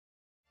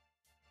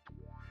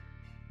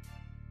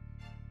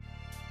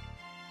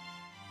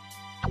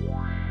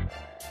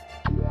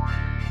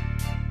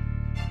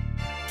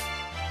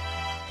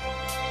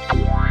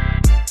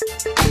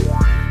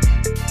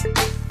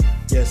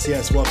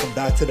Yes. Welcome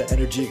back to the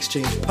Energy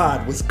Exchange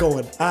Pod. What's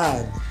going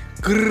on?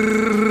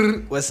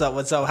 What's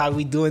up? How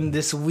we doing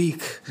this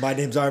week? My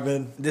name's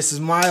Arvin. This is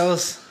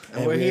Miles,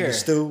 and we're here.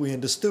 We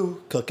in the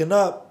stew, cooking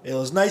up. It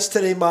was nice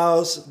today,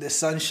 Miles. The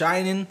sun's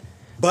shining.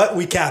 But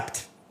we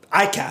capped.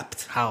 I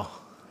capped. How?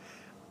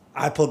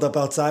 I pulled up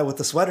outside with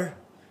a sweater,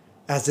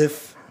 as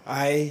if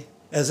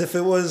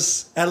it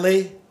was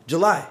LA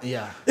July.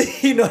 Yeah.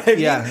 You know what I mean?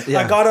 Yeah.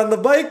 I got on the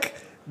bike.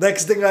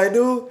 Next thing I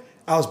knew,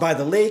 I was by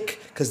the lake,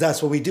 because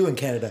that's what we do in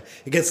Canada.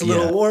 It gets a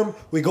little warm.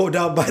 We go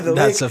down by the lake.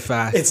 That's a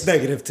fact. It's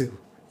 -2.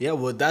 Yeah,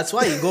 well, that's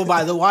why you go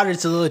by the water.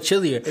 It's a little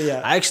chillier.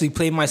 Yeah. I actually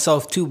played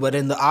myself too, but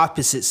in the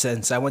opposite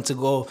sense. I went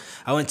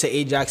to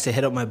Ajax to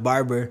hit up my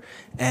barber,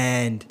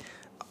 and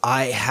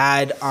I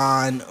had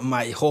on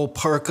my whole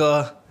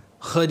parka,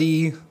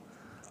 hoodie.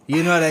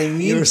 You know what I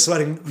mean? You were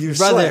sweating.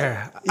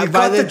 Brother. You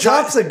got the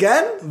drops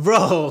again?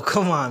 Bro,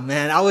 come on,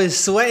 man. I was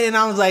sweating.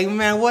 I was like,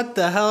 man, what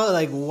the hell?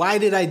 Like, why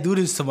did I do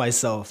this to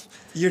myself?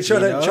 You're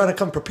trying to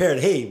come prepared.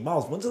 Hey,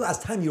 Miles, when's the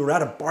last time you were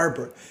at a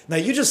barber? Now,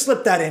 you just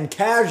slipped that in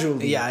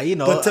casually. Yeah, you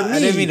know, but to me, I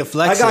didn't mean to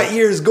flex I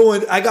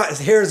got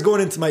hairs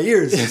going into my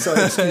ears. So,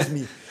 excuse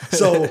me.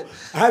 So,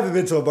 I haven't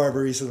been to a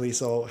barber recently.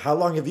 So, how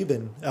long have you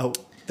been out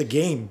the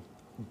game?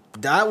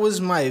 That was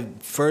my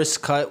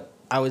first cut,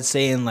 I would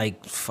say, in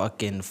like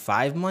fucking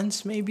 5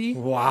 months, maybe.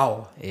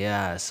 Wow.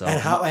 Yeah. So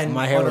and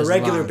my hair on a was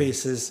regular long.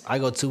 basis, I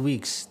go 2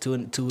 weeks, 2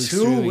 weeks,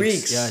 2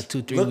 weeks. Yeah,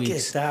 2-3 Look weeks. Look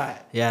at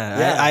that.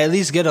 Yeah. I at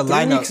least get a 3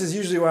 lineup. weeks is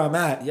usually where I'm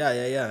at.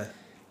 Yeah.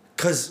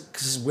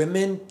 Because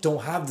women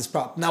don't have this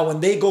problem. Now, when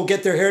they go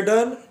get their hair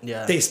done,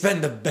 they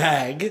spend the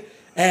bag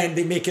and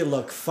they make it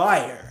look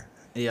fire.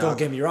 Yeah. Don't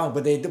get me wrong,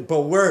 but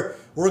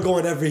we're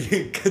going every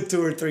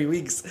 2 or 3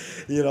 weeks,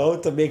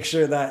 to make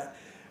sure that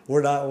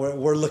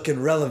we're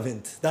looking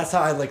relevant. That's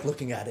how I like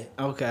looking at it.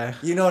 Okay.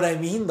 You know what I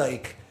mean?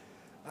 Like,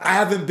 I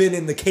haven't been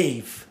in the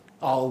cave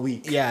all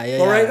week. Yeah.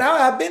 But right now,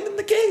 I've been in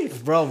the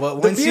cave. Bro,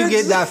 but once you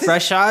get that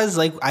fresh eyes,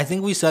 like, I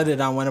think we said it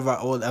on one of our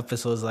old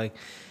episodes, like,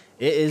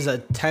 it is a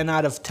 10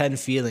 out of 10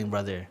 feeling,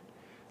 brother.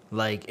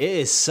 Like, it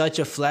is such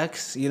a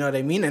flex, you know what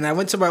I mean? And I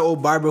went to my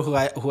old barber who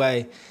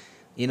I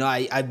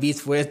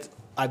beefed with.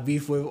 I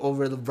beefed with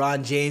over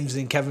LeBron James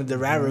and Kevin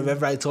Durant. Mm-hmm.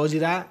 Remember I told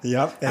you that?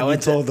 Yep. And you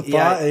told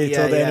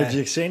the Energy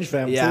Exchange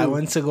fam too. Yeah, I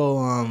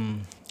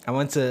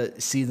went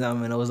to see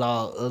them, and it was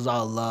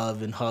all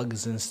love and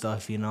hugs and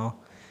stuff,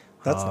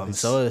 That's nice.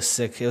 So it was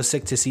sick. It was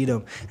sick to see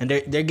them, and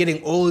they're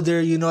getting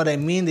older. You know what I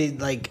mean? They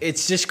like,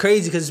 it's just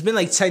crazy because it's been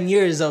like 10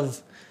 years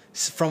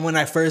from when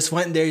I first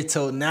went there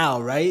till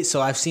now, right? So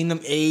I've seen them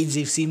age.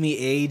 They've seen me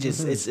age.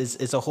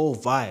 It's a whole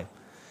vibe.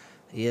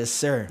 Yes,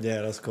 sir.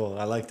 Yeah, that's cool.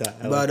 I like that.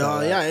 And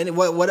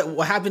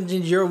what happened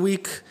in your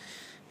week?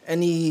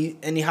 Any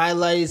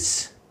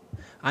highlights?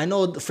 I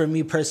know for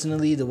me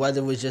personally, the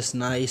weather was just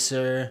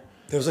nicer.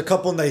 There was a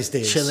couple nice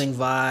days. Chilling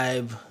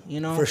vibe,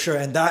 For sure,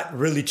 and that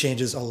really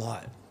changes a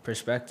lot.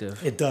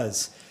 Perspective. It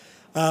does.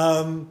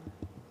 I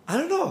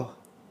don't know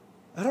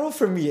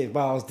for me,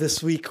 Miles,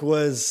 this week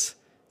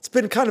it's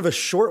been kind of a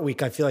short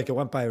week. I feel like it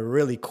went by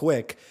really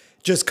quick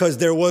just because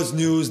there was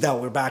news that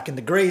we're back in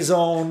the gray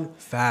zone.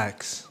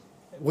 Facts.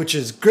 Which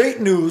is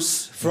great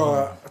news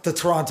for the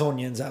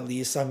Torontonians, at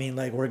least. I mean,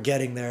 like, we're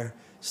getting there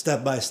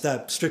step by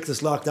step.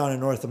 Strictest lockdown in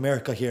North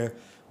America here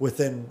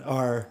within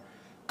our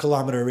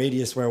kilometer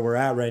radius where we're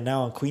at right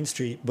now on Queen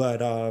Street.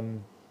 But,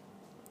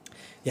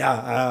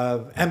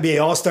 NBA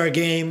All-Star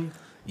Game.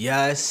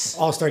 Yes.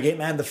 All-Star Game,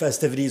 and the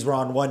festivities were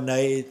on one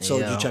night. So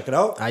did you check it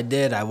out? I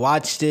did. I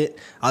watched it.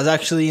 I was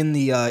actually in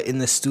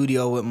the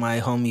studio with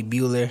my homie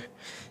Bueller.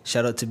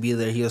 Shout out to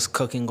Bueller. He was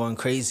cooking, going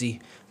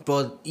crazy.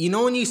 Bro,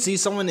 when you see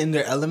someone in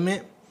their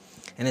element,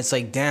 and it's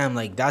like, damn,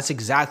 like, that's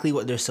exactly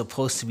what they're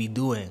supposed to be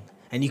doing.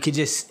 And you could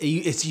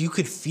you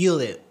could feel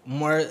it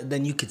more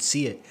than you could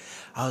see it.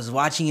 I was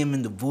watching him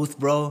in the booth,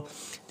 bro.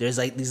 There's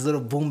like these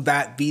little boom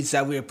bap beats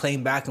that we were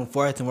playing back and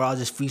forth, and we're all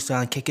just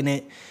freestyling, kicking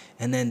it.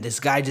 And then this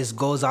guy just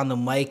goes on the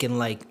mic and,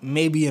 like,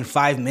 maybe in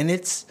 5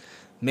 minutes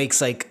makes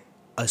like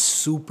a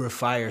super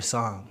fire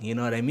song. You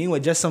know what I mean?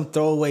 With just some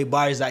throwaway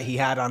bars that he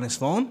had on his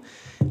phone.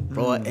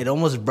 Bro, it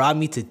almost brought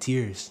me to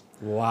tears.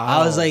 Wow.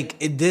 I was like,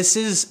 this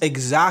is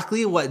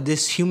exactly what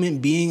this human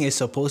being is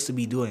supposed to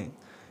be doing.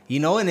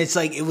 And it's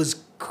like, it was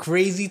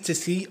crazy to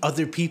see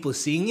other people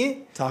seeing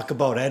it. Talk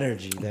about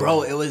energy. There.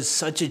 Bro, it was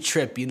such a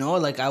trip,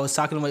 Like, I was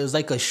talking about, it was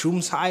like a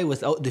shrooms high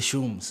without the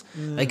shrooms.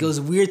 Like, it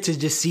was weird to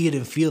just see it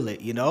and feel it,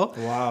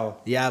 Wow.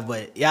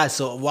 Yeah,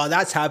 so while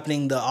that's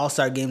happening, the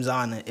All-Star Game's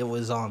on. It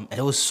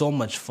was so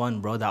much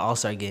fun, bro, that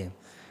All-Star Game.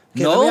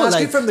 Okay, let me ask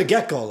you from the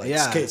get-go,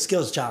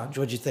 skills challenge.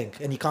 What'd you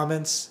think? Any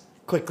comments?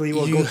 Quickly,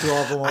 we'll go through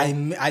all of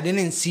them. I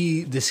didn't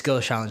see the skill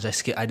challenge.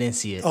 I didn't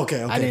see it.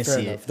 Okay, I didn't fair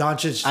see enough. it.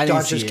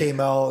 Doncic came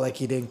out like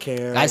he didn't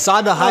care. I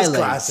saw the highlights.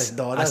 That's classic,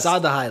 though. I saw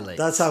the highlights.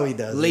 That's how he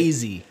does.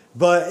 Lazy. It.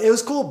 But it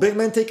was cool. Big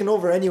men taking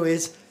over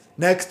anyways.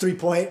 Next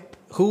 3-point.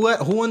 Who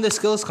won the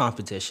skills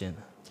competition?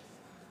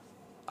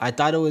 I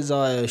thought it was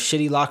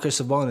shitty locker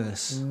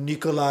Sabonis.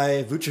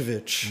 Nikolai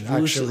Vucevic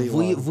actually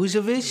won.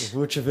 Vucevic?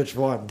 Vucevic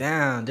won.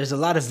 Damn, there's a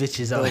lot of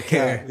bitches out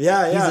here.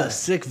 Yeah. He's a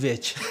sick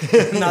bitch.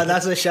 No,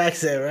 that's what Shaq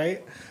said,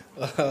 right?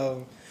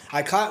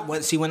 I caught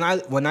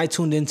when I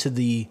tuned into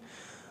the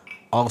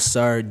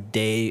All-Star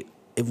Day,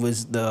 it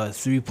was the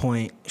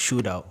 3-point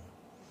shootout.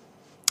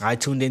 I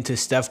tuned into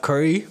Steph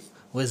Curry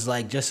was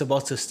like just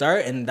about to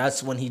start, and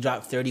that's when he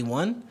dropped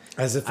 31.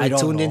 As if I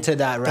tuned into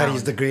that round. That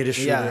he's the greatest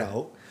shooter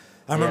out.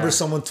 I remember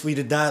someone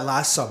tweeted that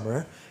last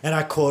summer, and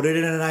I quoted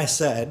it, and I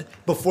said,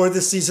 before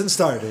the season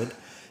started,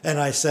 and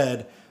I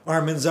said,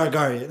 Armin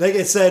Zargarian. Like,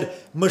 it said,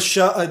 this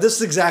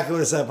is exactly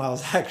what it said,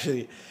 Miles,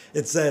 actually.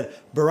 It said,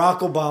 Barack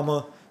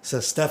Obama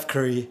says Steph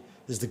Curry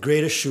is the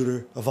greatest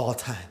shooter of all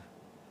time.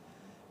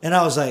 And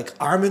I was like,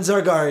 Armin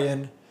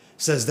Zargarian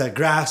says that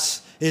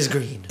grass is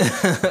green.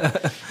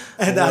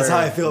 And that's how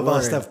I feel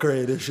about Steph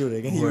Curry and his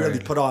shooting. And he really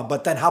put on.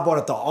 But then how about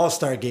at the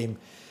All-Star game?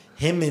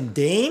 Him and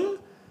Dame?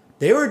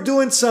 They were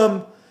doing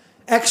some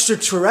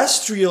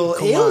extraterrestrial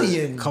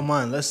alien. Come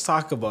on, let's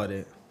talk about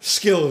it.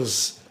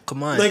 Skills.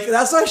 Come on. Like,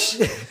 that's not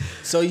shit.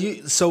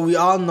 So we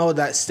all know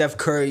that Steph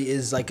Curry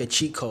is like a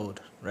cheat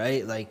code,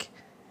 right? Like,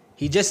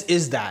 he just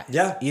is that.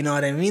 Yeah. You know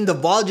what I mean? The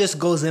ball just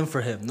goes in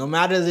for him. No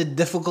matter the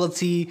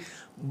difficulty,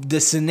 the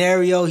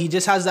scenario, he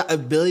just has that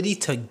ability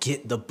to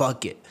get the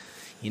bucket.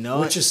 You know?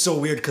 Which is so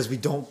weird because we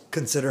don't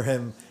consider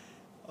him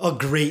a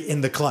great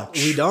in the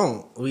clutch. We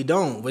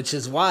don't. Which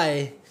is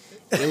why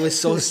it was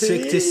so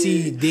sick to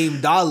see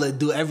Dame Dollar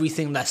do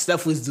everything that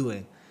Steph was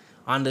doing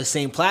on the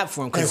same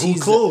platform. And who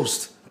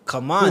closed?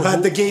 Come on. Who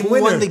had the game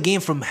winner? Who won the game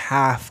from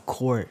half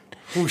court?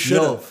 Who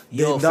should have?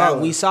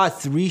 We saw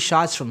 3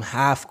 shots from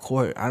half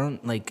court. I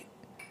don't,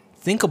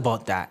 think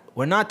about that.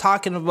 We're not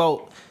talking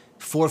about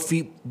 4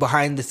 feet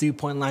behind the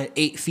 3-point line,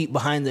 8 feet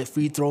behind the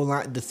free throw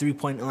line, the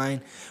 3-point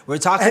line. We're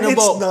talking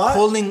about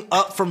pulling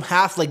up from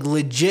half, like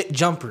legit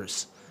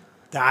jumpers.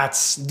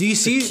 Do you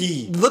see? The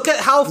key. Look at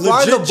how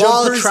far the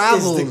ball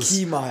travels. Is the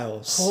key,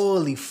 Miles.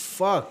 Holy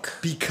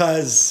fuck!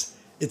 Because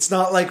it's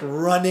not like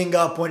running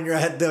up when you're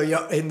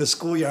in the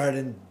schoolyard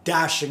and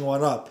dashing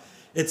one up.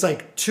 It's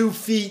like 2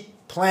 feet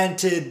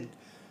planted,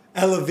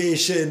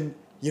 elevation.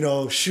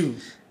 Shoot.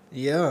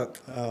 Yeah.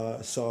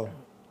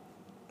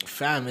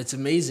 Fam, it's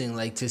amazing.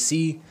 Like to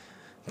see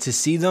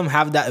them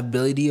have that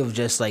ability of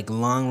just like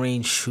long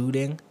range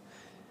shooting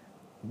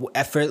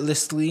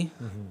effortlessly.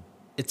 Mm-hmm.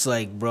 It's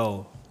like,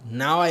 bro.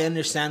 Now I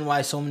understand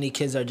why so many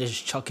kids are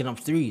just chucking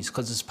up threes,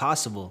 because it's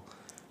possible,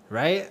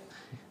 right?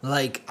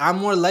 Like, I'm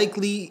more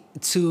likely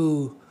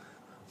to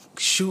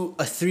shoot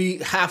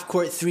a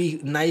half-court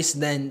 3 nice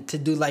than to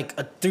do, like,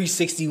 a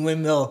 360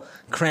 windmill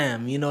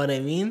cram, you know what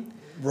I mean?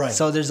 Right.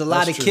 So there's a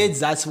lot of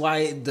kids. That's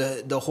why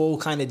the whole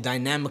kind of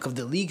dynamic of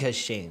the league has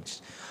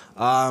changed.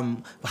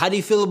 How do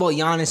you feel about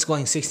Giannis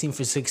going 16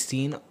 for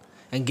 16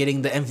 and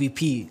getting the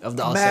MVP of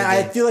the All-Star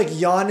game? I feel like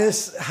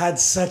Giannis had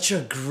such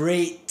a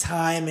great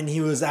time and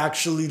he was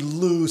actually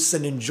loose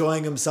and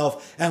enjoying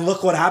himself. And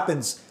look what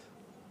happens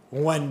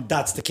when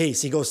that's the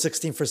case. He goes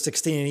 16 for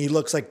 16 and he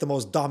looks like the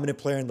most dominant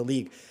player in the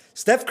league.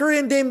 Steph Curry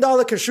and Dame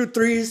Dollar can shoot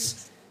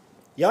threes.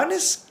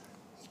 Giannis,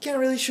 he can't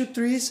really shoot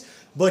threes,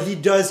 but he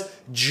does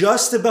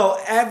just about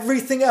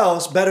everything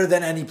else better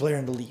than any player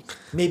in the league.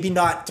 Maybe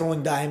not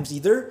throwing dimes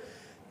either.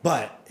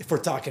 But if we're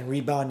talking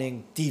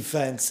rebounding,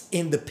 defense,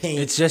 in the paint,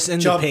 it's just in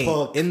jump the paint.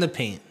 Hook. In the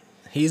paint.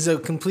 He's a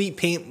complete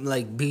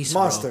paint beast,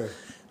 monster. Bro.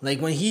 Like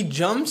when he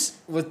jumps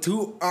with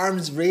 2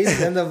 arms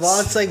raised and the ball,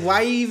 it's like,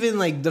 why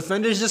even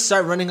defenders just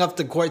start running up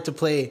the court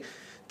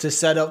to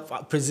set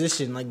up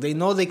position. Like they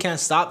know they can't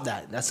stop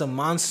that. That's a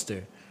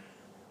monster.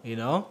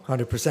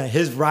 100%.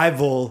 His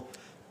rival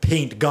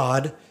paint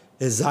god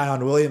is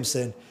Zion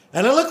Williamson.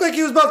 And it looked like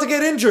he was about to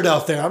get injured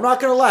out there. I'm not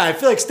going to lie. I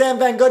feel like Stan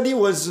Van Gundy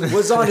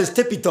was on his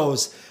tippy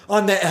toes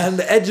on the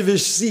edge of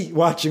his seat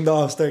watching the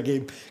All-Star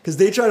game. Because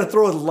they tried to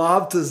throw a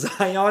lob to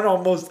Zion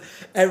almost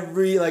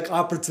every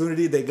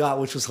opportunity they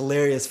got, which was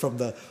hilarious from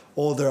the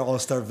older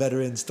All-Star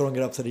veterans throwing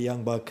it up to the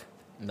young buck.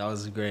 That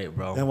was great,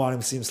 bro. And wanting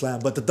to see him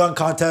slam. But the dunk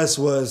contest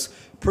was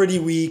pretty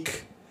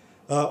weak.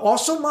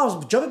 Also,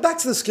 Miles, jumping back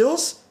to the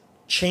skills,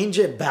 change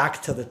it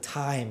back to the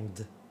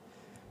timed.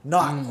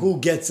 Not who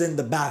gets in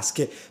the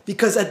basket.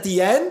 Because at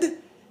the end,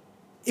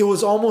 it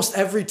was almost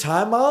every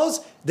time, Miles,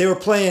 they were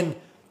playing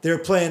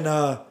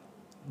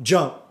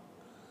jump.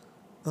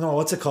 No,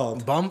 what's it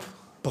called? Bump?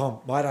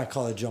 Why did I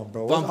call it jump,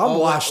 bro? Bump. I'm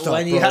washed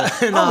up, bro.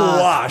 I'm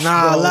washed,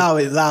 bro. Allow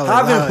it.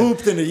 Haven't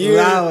hooped in a year.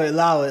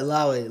 Allow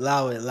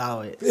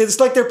it. It's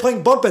like they're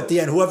playing bump at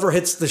the end. Whoever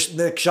hits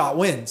the next shot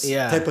wins.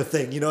 Yeah. Type of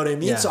thing. You know what I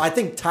mean? Yeah. So I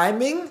think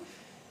timing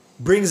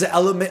brings an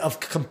element of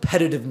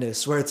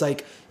competitiveness where it's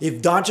like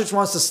if Doncic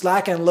wants to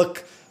slack and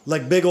look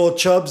like big old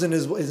chubs in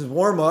his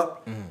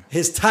warm-up,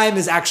 his time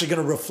is actually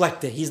going to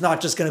reflect it. He's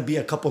not just going to be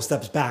a couple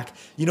steps back.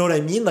 You know what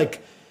I mean?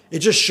 Like, it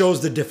just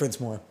shows the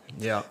difference more.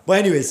 Yeah. But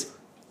anyways,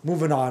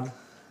 moving on.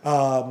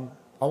 I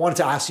wanted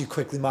to ask you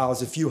quickly,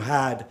 Miles, if you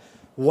had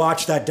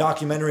watch that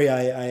documentary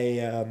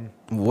I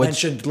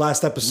mentioned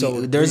last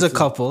episode. There's briefly. a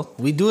couple.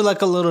 We do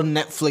like a little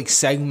Netflix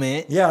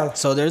segment. Yeah.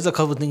 So there's a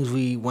couple things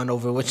we went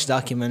over. Which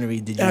documentary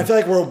did you? And I feel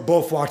like we're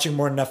both watching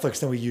more Netflix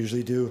than we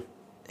usually do.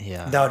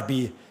 Yeah. That would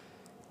be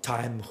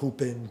time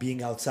hooping,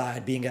 being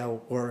outside, being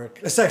at work,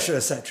 etc.,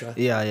 etc.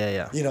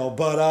 Yeah. You know,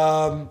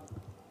 but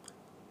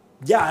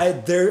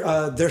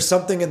there's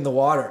something in the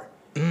water.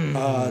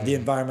 The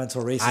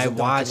environmental racism. I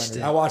watched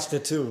documentary. it. I watched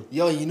it too.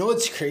 Yo, you know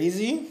what's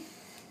crazy?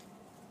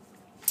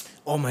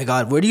 Oh my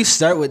God, where do you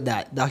start with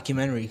that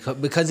documentary?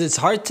 Because it's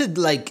hard to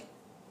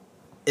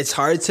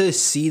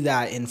see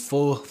that in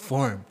full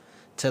form,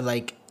 to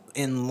like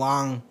in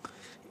long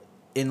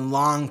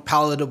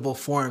palatable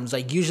forms.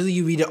 Like usually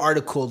you read an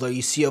article or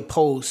you see a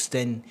post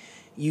and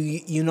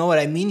you know what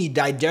I mean? You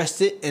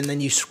digest it and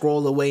then you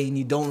scroll away and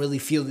you don't really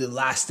feel the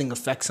lasting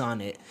effects on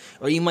it.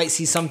 Or you might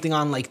see something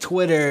on like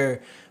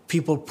Twitter,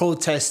 people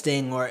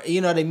protesting, or you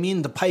know what I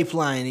mean, the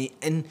pipeline,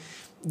 and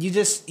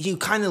you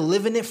kind of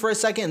live in it for a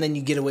second and then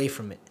you get away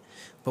from it.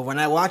 But when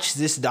I watched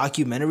this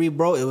documentary,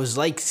 bro, it was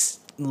like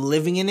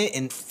living in it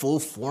in full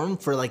form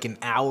for like an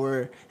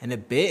hour and a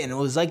bit, and it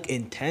was like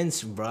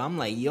intense, bro. I'm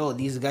like, yo,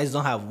 these guys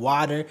don't have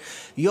water.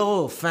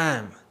 Yo,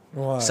 fam.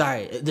 What?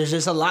 Sorry, there's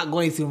just a lot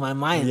going through my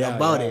mind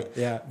about it.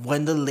 Yeah.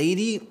 When the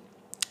lady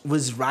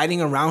was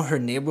riding around her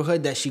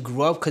neighborhood that she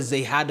grew up, because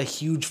they had a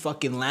huge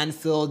fucking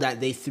landfill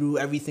that they threw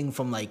everything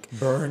from like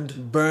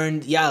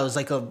burned. Yeah, it was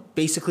like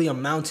basically a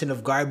mountain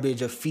of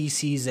garbage, of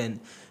feces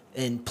and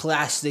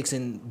plastics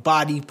and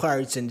body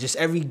parts and just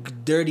every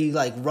dirty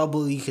like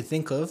rubble you could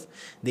think of.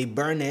 They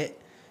burn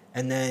it,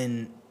 and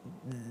then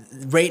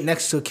right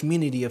next to a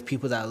community of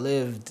people that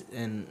lived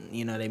and,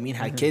 you know what I mean,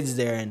 had kids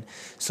there. And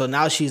so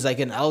now she's like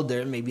an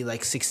elder, maybe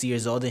like 60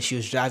 years old, and she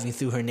was driving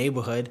through her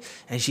neighborhood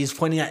and she's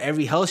pointing at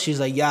every house. She's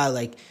like, yeah,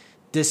 like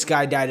this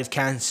guy died of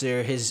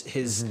cancer.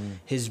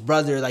 His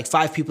brother, like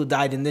 5 people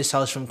died in this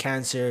house from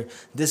cancer.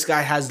 This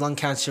guy has lung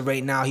cancer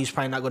right now. He's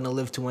probably not going to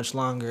live too much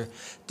longer.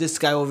 This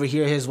guy over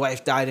here, his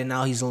wife died and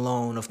now he's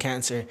alone of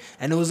cancer.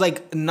 And it was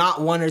like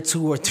not 1 or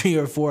 2 or 3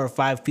 or 4 or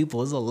 5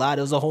 people. It was a lot.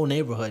 It was a whole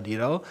neighborhood, you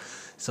know?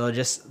 So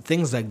just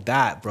things like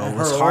that, bro. And it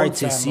was her hard own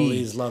to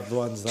family's see. loved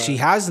ones. She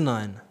has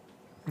none.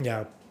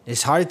 Yeah.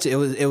 It's hard to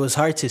it was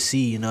hard to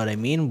see, you know what I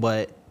mean?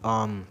 But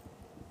and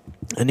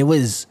it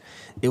was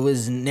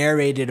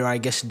narrated, or I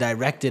guess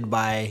directed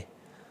by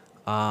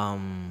I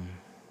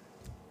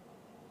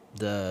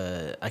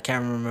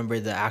can't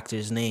remember the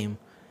actor's name.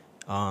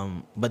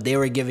 But they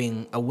were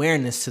giving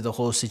awareness to the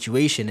whole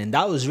situation, and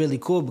that was really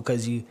cool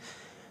because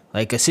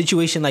like a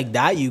situation like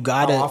that, you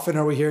gotta. How often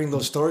are we hearing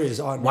those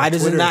stories on? Why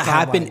doesn't Twitter that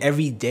happen timeline?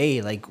 every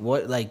day? Like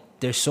what? Like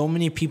there's so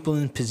many people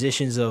in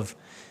positions of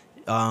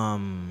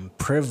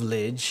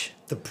privilege.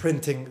 The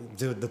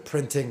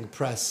printing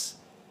press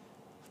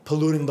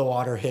polluting the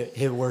water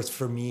hit worse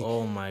for me.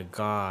 Oh my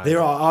God.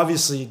 They're all,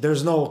 obviously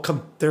there's no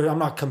I'm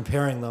not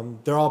comparing them.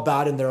 They're all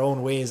bad in their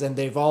own ways, and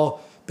they've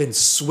all been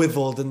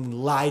swiveled and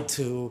lied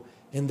to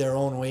in their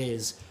own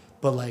ways.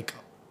 But like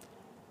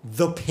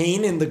the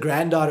pain in the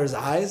granddaughter's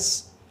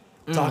eyes,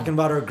 talking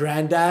about her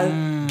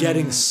granddad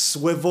getting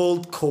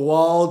swiveled,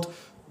 koaled,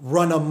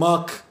 run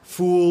amok,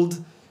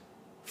 fooled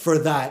for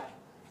that.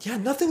 Yeah,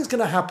 nothing's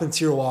gonna happen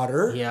to your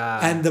water. Yeah.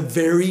 And the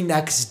very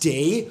next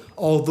day,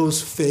 all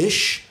those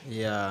fish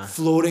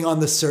floating on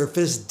the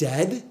surface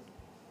dead.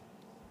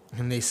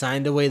 And they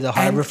signed away the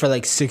harbor for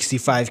like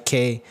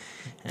 $65K.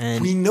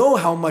 And we know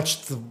how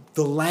much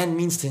the land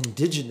means to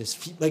indigenous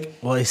people. Like,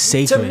 well, it's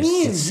sacred. To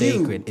me and it's you,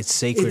 sacred. It's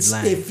sacred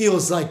land. It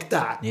feels like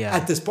that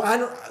at this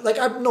point.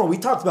 We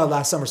talked about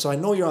last summer, so I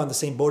know you're on the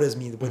same boat as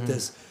me with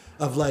this.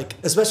 Of like,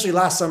 especially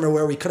last summer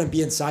where we couldn't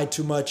be inside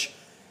too much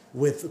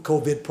with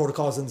COVID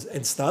protocols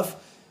and stuff.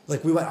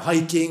 Like we went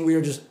hiking, we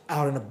were just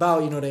out and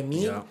about, you know what I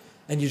mean? Yeah.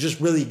 And you just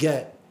really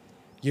get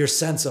your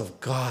sense of,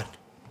 God,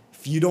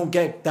 if you don't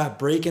get that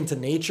break into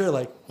nature,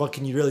 like what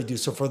can you really do?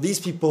 So for these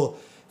people,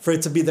 for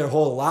it to be their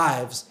whole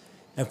lives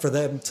and for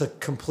them to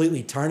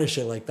completely tarnish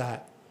it like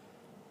that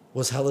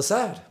was hella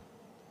sad.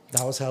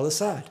 That was hella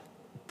sad.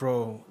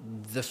 Bro,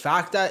 the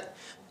fact that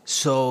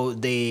so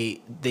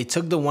they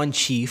took the one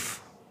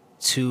chief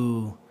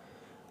to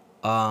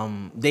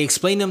they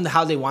explained to him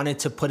how they wanted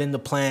to put in the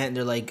plant.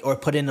 They're like, or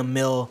put in a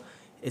mill.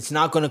 It's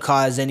not going to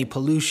cause any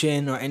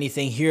pollution or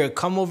anything. Here,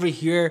 come over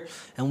here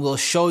and we'll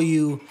show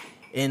you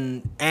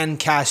in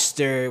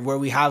Ancaster where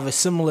we have a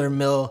similar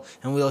mill,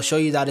 and we'll show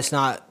you that it's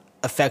not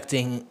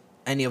affecting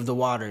any of the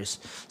waters.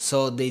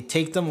 So they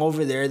take them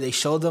over there. They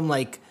show them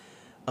like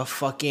a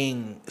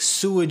fucking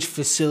sewage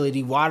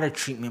facility, water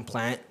treatment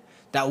plant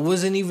that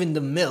wasn't even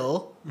the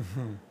mill.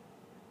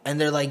 And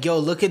they're like, yo,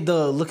 look at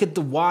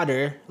the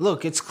water.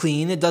 Look, it's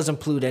clean. It doesn't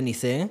pollute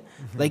anything.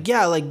 Like,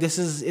 yeah, like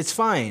it's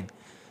fine.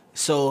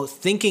 So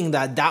thinking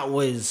that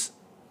was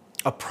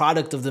a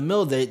product of the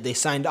mill, they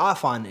signed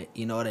off on it.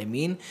 You know what I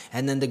mean?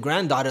 And then the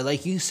granddaughter,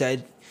 like you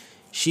said,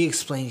 she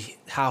explained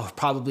how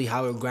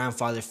her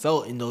grandfather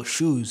felt in those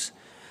shoes.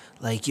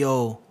 Like,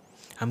 yo,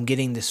 I'm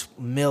getting this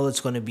mill.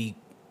 It's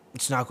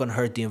not going to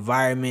hurt the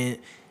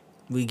environment.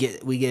 We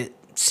get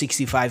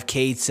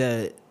 $65K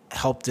to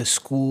help the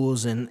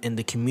schools and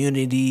the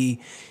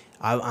community.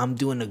 I'm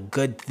doing a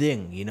good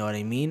thing, you know what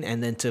I mean?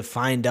 And then to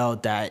find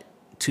out that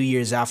 2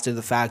 years after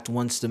the fact,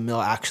 once the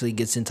mill actually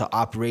gets into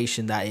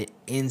operation, that it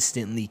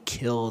instantly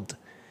killed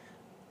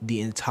the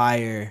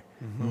entire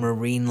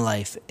marine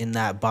life in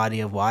that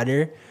body of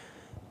water,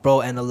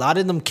 bro. And a lot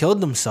of them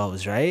killed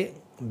themselves, right?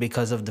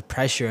 Because of the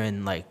pressure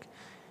and like,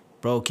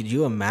 bro, could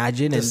you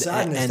imagine? The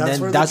sadness. And That's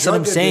then where that's the what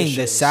I'm drug saying. The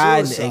addiction,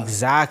 sad, suicide.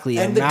 exactly.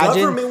 And imagine, the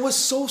government was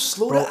so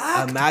slow bro, to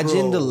act.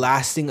 imagine bro. the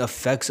lasting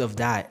effects of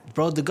that,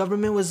 bro. The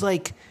government was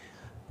like,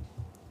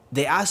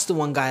 they asked the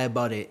one guy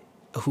about it,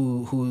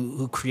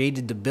 who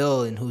created the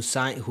bill and who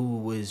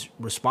was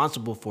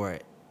responsible for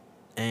it,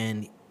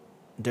 and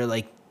they're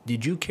like,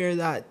 did you care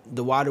that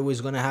the water was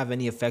going to have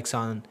any effects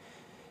on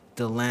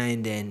the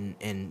land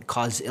and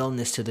cause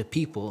illness to the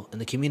people in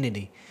the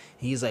community?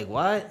 He's like,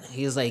 what?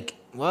 He's like,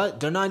 what?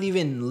 They're not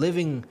even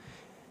living.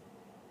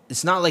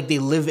 It's not like they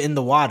live in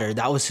the water.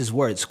 That was his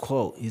words,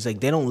 quote. He's like,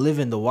 they don't live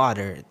in the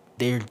water.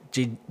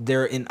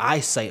 They're in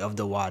eyesight of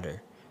the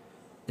water.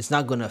 It's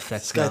not going to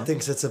affect This guy them.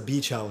 thinks it's a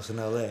beach house in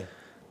LA.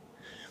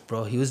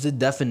 Bro, he was the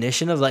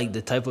definition of like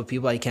the type of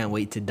people I can't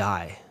wait to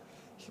die.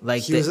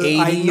 Like He the was a-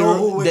 I 80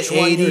 know year, which the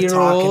one you're 80-year-old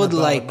talking about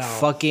like now.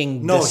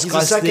 fucking No, he's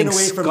a second disgusting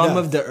away from scum death.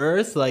 of the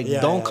earth. Like, Yeah,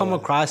 don't yeah, come yeah.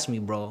 across me,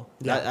 bro.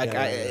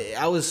 Yeah,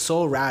 I was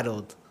so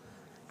rattled,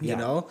 you Yeah.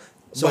 know.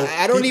 So But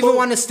I don't people- even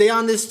want to stay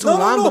on this too No, no,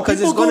 long no, because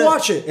people it's gonna go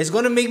watch it. It's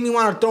gonna make me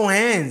want to throw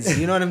hands.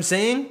 You know what I'm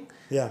saying?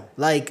 Yeah.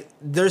 Like,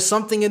 there's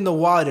something in the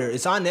water.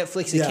 It's on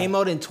Netflix. It Yeah. came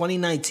out in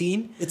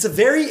 2019.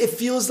 It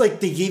feels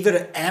like they gave it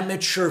an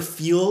amateur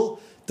feel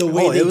the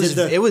way they did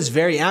the. It was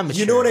very amateur.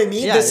 You know what I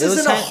mean? Yeah, This it was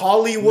isn't a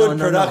Hollywood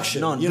No,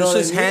 production. No, you know this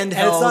what is I mean? handheld.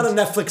 And it's not a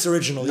Netflix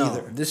original No,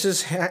 either. this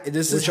is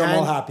Which I'm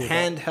all happy about.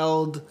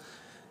 handheld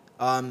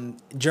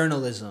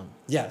journalism.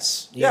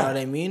 Yes. You know what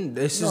I mean?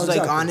 This No, is like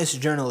exactly.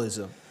 honest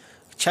journalism.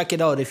 Check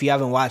it out if you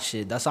haven't watched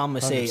it. That's all I'm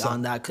gonna say 100%.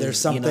 on that.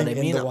 There's Because you know what I something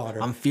in mean. the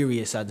water. I'm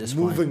furious at this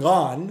point. Moving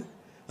on,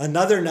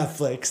 another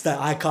Netflix that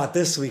I caught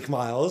this week,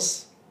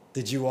 Miles.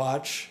 Did you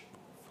watch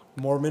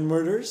Mormon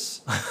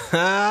Murders?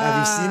 Have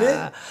you seen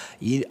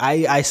it?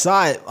 I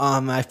saw it.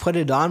 I put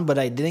it on, but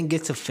I didn't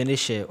get to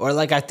finish it. Or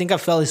like I think I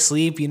fell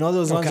asleep. You know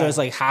those ones Okay. where it's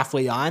like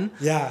halfway on.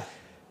 Yeah.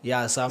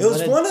 Yeah, so It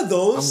was one of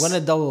those. I'm gonna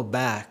double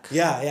back.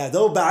 Yeah.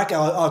 Go back.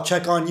 I'll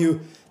check on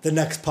you the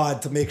next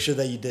pod to make sure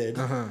that you did.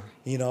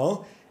 You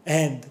know?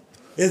 And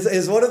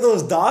it's one of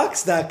those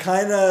docs that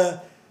kind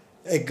of,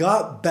 it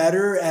got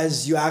better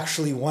as you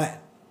actually went.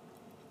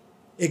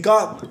 They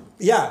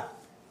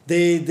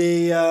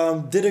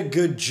did a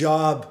good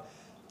job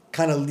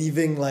kind of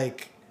leaving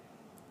like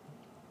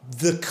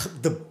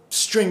the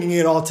stringing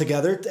it all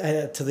together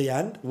to the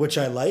end, which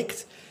I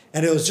liked.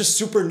 And it was just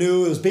super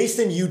new. It was based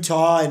in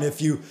Utah. And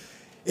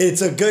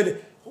it's a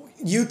good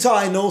Utah,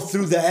 I know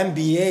through the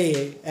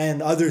NBA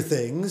and other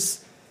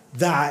things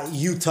that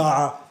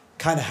Utah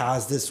kind of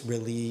has this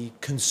really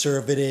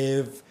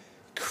conservative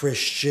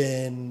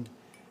Christian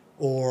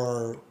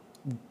or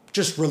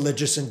just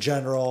religious in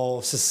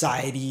general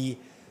society.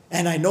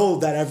 And I know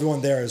that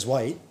everyone there is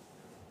white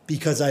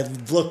because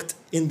I've looked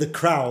in the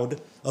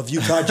crowd of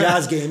Utah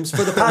Jazz games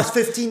for the past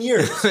 15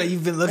 years.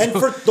 You've been looking And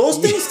for those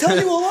things tell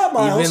you a lot,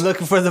 Miles. You've been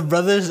looking for the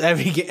brothers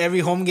every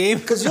home game.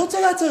 Because you'll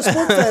tell that to a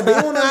sport fan, they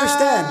won't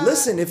understand.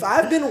 Listen, if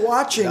I've been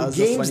watching That was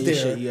the games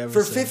funniest shit you there ever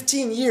for said.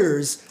 15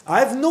 years,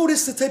 I've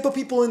noticed the type of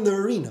people in the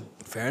arena.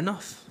 Fair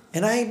enough.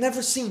 And I ain't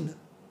never seen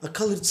a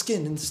colored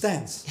skin in the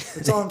stands.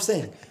 That's all I'm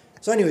saying.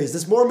 So anyways,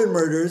 this Mormon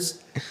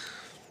Murders,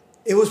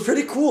 it was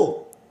pretty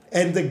cool.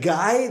 And the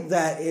guy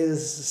that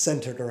is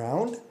centered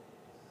around,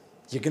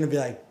 you're going to be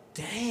like,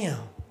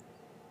 damn.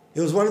 It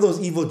was one of those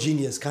evil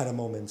genius kind of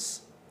moments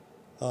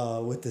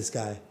with this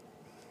guy.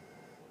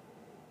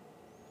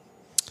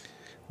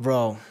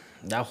 Bro,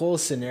 that whole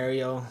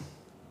scenario.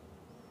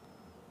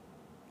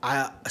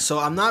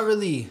 I'm not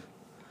really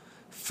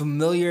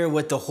familiar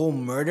with the whole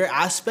murder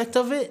aspect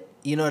of it.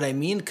 You know what I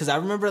mean? Because I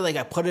remember like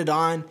I put it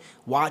on,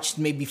 watched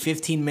maybe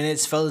 15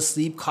 minutes, fell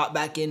asleep, caught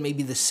back in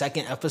maybe the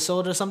second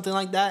episode or something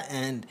like that,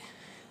 and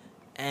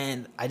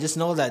I just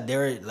know that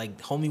they're like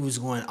homie was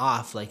going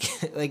off like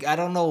like I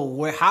don't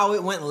know how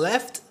it went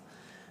left,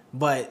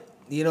 but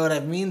you know what I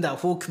mean. That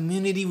whole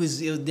community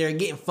they're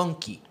getting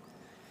funky.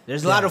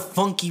 There's a lot of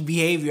funky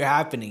behavior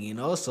happening, you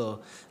know.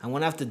 So I'm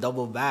gonna have to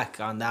double back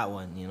on that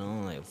one, you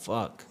know. Like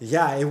fuck.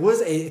 Yeah,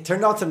 it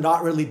turned out to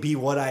not really be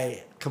what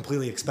I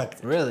completely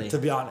expected. Really? To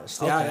be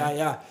honest. Okay.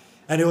 Yeah.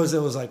 And it was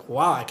like,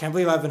 wow, I can't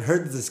believe I haven't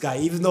heard of this guy.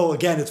 Even though,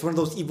 again, it's one of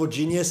those evil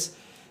genius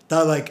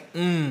that like,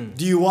 do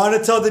you want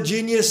to tell the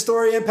genius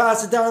story and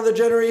pass it down to the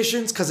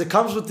generations? Because it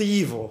comes with the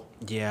evil.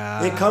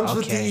 Yeah. It comes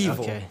with the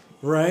evil, Okay.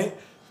 right?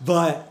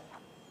 But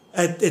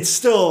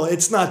it's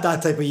not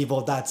that type of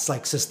evil that's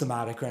like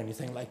systematic or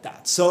anything like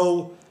that.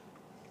 So,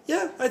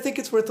 yeah, I think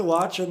it's worth a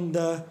watch. And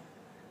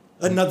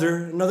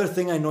another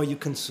thing I know you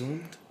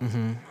consumed.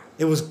 Mm-hmm.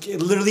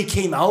 It literally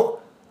came out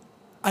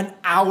an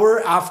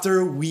hour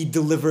after we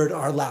delivered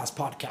our last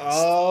podcast.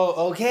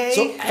 Oh, okay.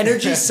 So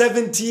Energy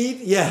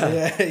 17,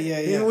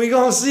 Yeah. We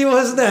gonna see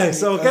what's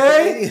next,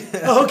 okay?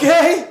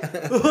 Okay?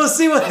 We'll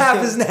see what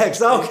happens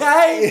next,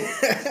 okay?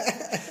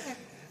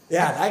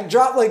 Yeah, that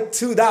dropped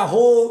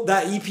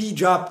that EP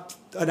dropped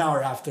an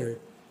hour after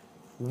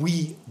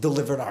we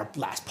delivered our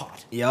last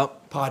pod.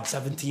 Yep. Pod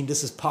 17,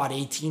 this is pod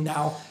 18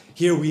 now.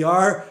 Here we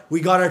are.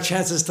 We got our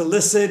chances to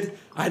listen.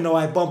 I know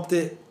I bumped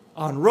it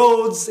on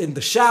roads, in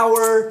the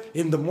shower,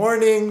 in the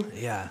morning.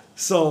 Yeah.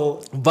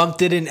 So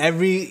bumped it in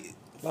every.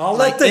 I'll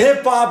let the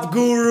hip hop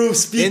guru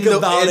speak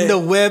about it. In the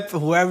whip,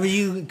 wherever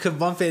you could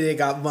bump it, it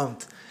got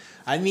bumped.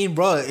 I mean,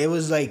 bro, it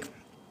was like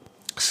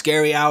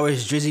Scary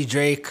Hours, Drizzy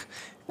Drake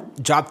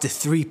dropped a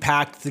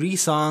 3-pack, 3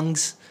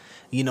 songs,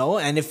 you know.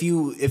 And if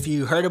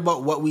you heard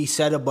about what we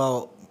said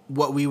about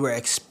what we were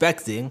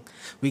expecting,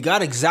 we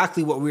got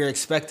exactly what we were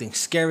expecting.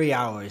 Scary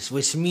Hours,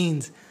 which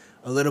means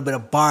a little bit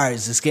of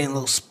bars. It's getting a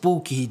little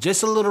spooky.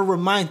 Just a little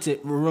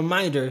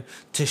reminder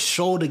to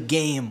show the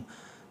game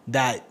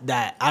that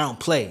I don't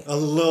play. A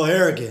little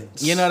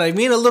arrogance. You know what I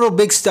mean? A little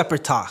big stepper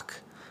talk.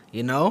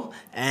 You know?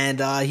 And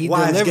he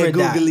Wives delivered get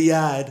that.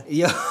 googly-eyed.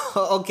 Yo,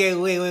 okay,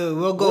 wait.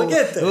 We'll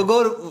get there. We'll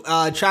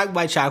go track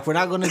by track. We're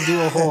not going to do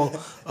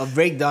a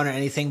breakdown or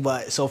anything.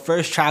 But so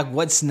first track,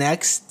 What's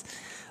Next?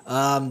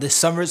 The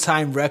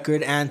Summertime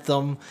record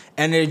anthem,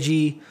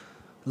 Energy.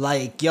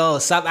 Like, yo,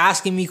 stop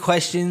asking me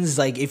questions.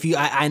 Like, if you,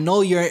 I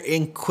know you're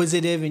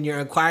inquisitive and you're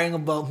inquiring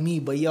about me,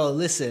 but yo,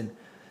 listen,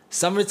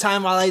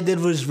 summertime, all I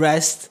did was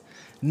rest.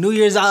 New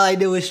Year's, all I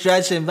did was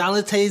stretch, and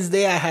Valentine's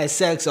Day, I had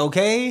sex.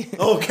 Okay.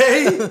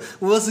 Okay.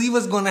 We'll see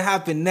what's gonna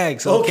happen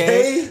next.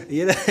 Okay.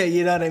 You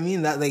know what I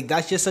mean?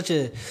 That's just such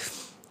a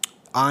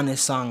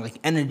honest song, like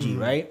Energy,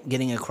 right?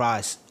 Getting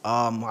across.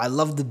 I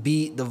love the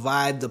beat, the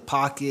vibe, the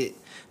pocket.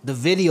 The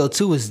video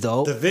too is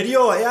dope. The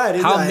video, yeah.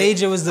 How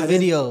major was the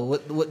video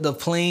with the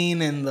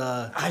plane and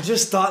the? I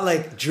just thought,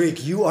 like,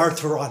 Drake, you are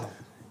Toronto.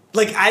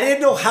 Like, I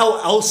didn't know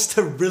how else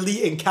to really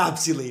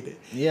encapsulate it.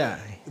 Yeah.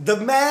 The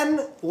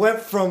man went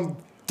from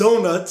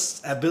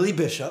donuts at Billy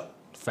Bishop,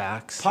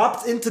 Facts.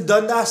 popped into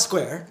Dundas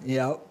Square,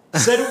 Yep.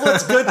 said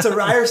what's good to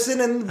Ryerson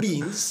and the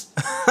Beans,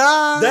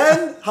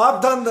 then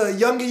hopped on the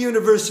Yonge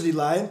University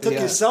line, took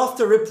yourself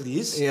to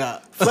Ripley's,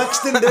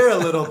 flexed in there a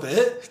little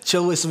bit,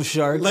 chill with some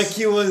sharks, like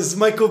he was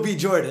Michael B.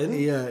 Jordan,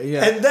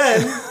 and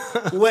then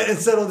went and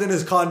settled in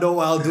his condo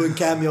while doing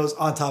cameos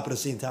on top of the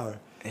CN Tower.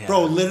 Yeah.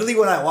 Bro, literally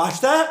when I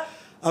watched that,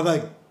 I'm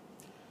like,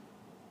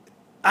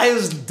 I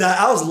was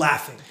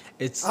laughing.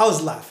 I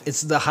was laughing.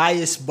 It's the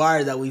highest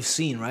bar that we've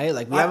seen, right?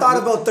 Like I thought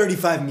about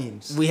 35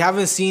 memes. We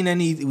haven't seen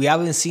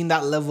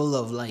that level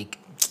of like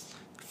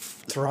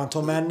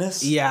Toronto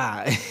madness.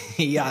 Yeah,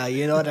 yeah,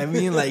 you know what I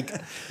mean? Like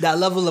that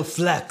level of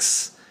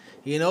flex.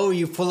 You know,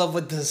 you pull up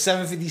with the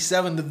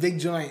 757, the big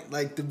joint,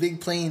 like the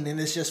big plane, and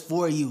it's just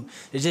for you.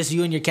 It's just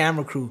you and your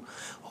camera crew.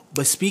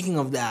 But speaking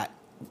of that,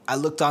 I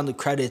looked on the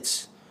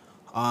credits.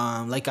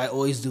 Like I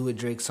always do with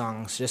Drake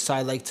songs, just so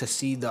I like to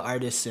see the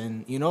artists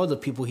and, you know, the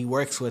people he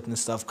works with and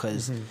stuff,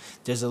 because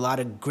there's a lot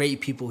of great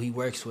people he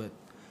works with.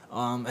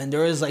 And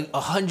there is like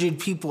 100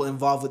 people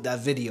involved with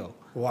that video.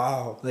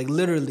 Wow. Like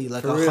literally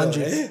like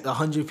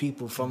 100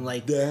 people from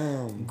like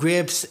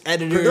grips,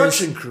 editors,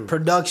 production crew.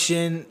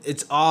 Production,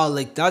 it's all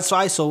like, that's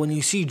why. So when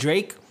you see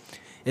Drake,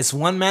 it's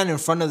one man in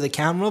front of the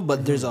camera,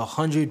 but there's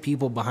 100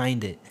 people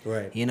behind it.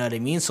 Right. You know what I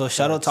mean? So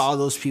shout out to all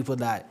those people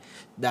that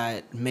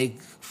make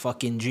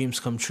fucking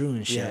dreams come true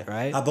and shit,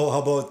 right? How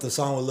about the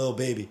song with Lil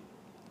Baby?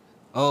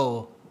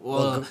 Oh,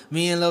 well,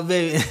 me and Lil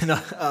Baby,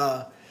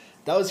 that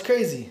was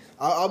crazy.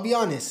 I'll be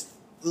honest.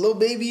 Lil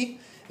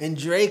Baby and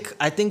Drake,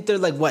 I think they're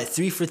like, what,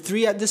 3 for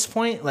 3 at this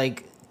point?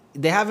 Like,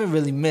 they haven't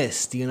really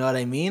missed, you know what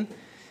I mean?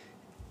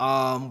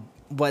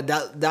 But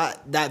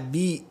that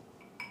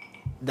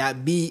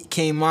beat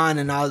came on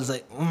and I was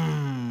like,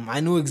 I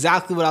knew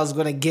exactly what I was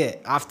gonna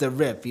get off the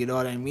rip, you know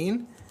what I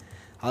mean?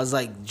 I was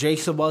like,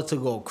 Drake's about to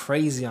go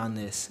crazy on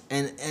this.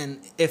 And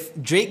if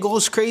Drake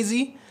goes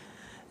crazy,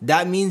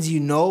 that means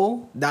you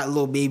know that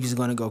Lil Baby's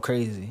gonna go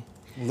crazy.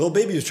 Lil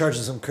Baby was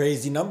charging some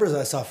crazy numbers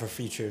I saw for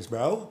features,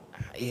 bro.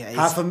 Yeah,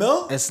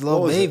 $500,000? It's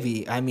Lil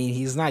Baby. I mean,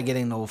 he's not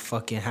getting no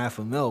fucking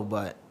 $500,000,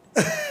 but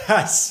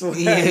I swear,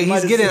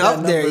 he's getting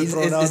up there.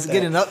 It's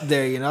getting up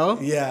there, you know?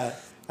 Yeah.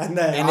 And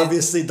then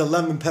obviously the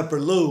lemon pepper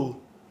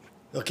Lou.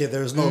 Okay,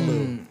 there's no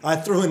Lou. I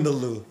threw in the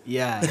Lou.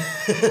 Yeah.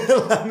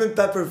 Lemon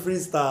pepper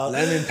freestyle.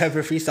 Lemon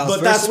pepper freestyle.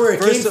 But that's where it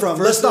came from.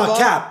 Let's not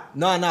cap.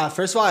 No.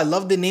 First of all, I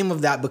love the name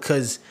of that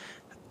because,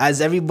 as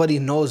everybody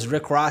knows,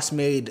 Rick Ross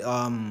made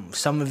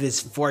some of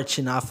his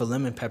fortune off of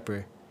lemon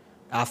pepper,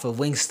 off of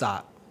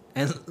Wingstop.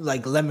 And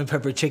like lemon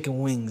pepper chicken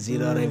wings, you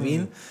know what I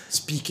mean?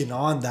 Speaking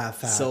on that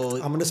fact, so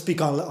I'm gonna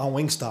speak on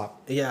Wingstop.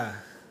 Yeah.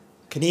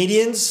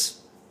 Canadians,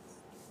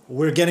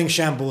 we're getting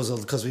shambles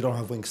because we don't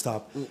have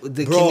Wingstop.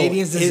 The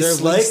Canadians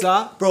deserve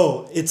Wingstop?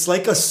 Bro, it's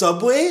like a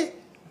Subway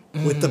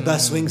with the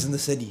best wings in the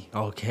city.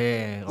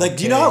 Okay. Like,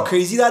 do you know how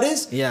crazy that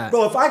is? Yeah.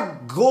 Bro, if I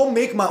go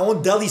make my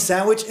own deli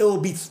sandwich, it will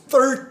be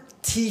 $13.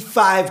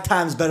 T5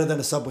 times better than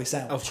a Subway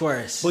sandwich. Of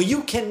course. But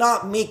you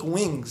cannot make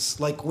wings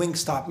like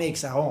Wingstop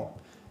makes at home.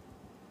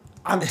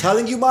 I'm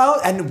telling you,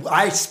 Miles, and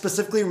I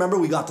specifically remember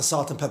we got the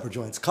salt and pepper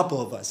joints, a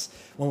couple of us,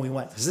 when we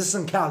went. Because this is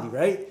in Cali,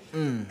 right?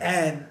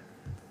 And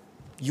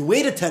you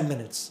waited 10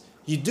 minutes.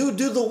 You do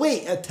the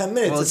wait at 10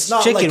 minutes. Well, it's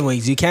not chicken like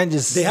wings. You can't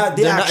just...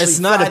 it's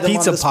not a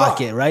pizza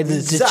pocket, right?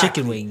 It's a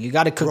chicken wing. You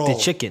got to cook the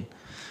chicken.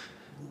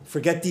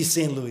 Forget these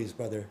St. Louis,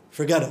 brother.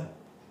 Forget them.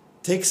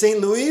 Take St.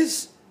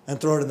 Louis and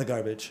throw it in the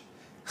garbage.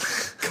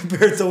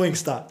 Compared to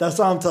Wingstop. That's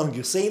all I'm telling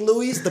you. St.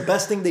 Louis, the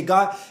best thing they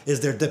got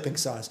is their dipping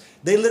sauce.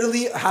 They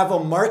literally have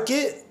a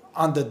market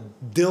on the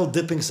dill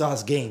dipping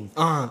sauce game.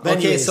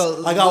 Okay,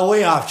 so I got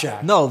way off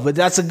track. No, but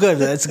that's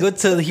good. It's good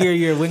to hear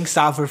your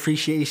Wingstop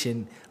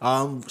appreciation.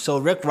 So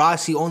Rick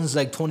Ross, he owns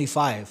like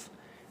 25,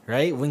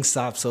 right?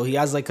 Wingstop. So he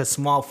has like a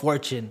small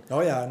fortune.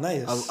 Oh yeah,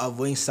 nice. Of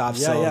Wingstop.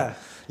 Yeah, so, yeah.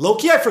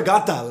 Low-key, I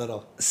forgot that a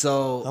little.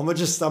 So I'm gonna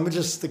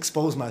just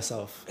expose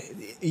myself.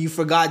 You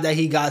forgot that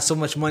he got so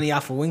much money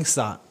off of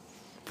Wingstop.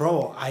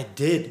 Bro, I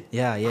did.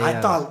 Yeah.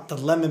 I thought the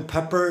lemon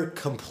pepper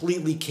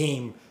completely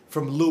came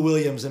from Lou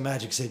Williams in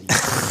Magic City.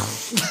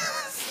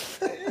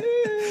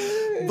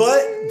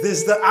 But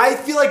I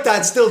feel like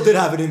that still did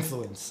have an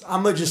influence.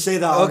 I'm gonna just say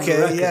that. Okay, on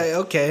the record. Yeah,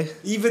 okay.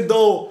 Even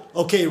though,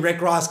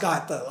 Rick Ross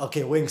got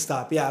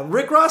Wingstop. Yeah,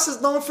 Rick Ross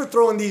is known for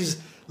throwing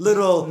these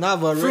little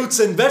fruits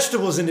and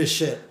vegetables in his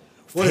shit.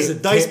 What is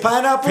it? Diced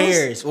pineapples?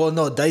 Pears. Well,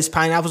 no, Diced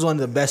Pineapples is one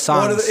of the best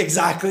songs.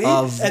 Exactly.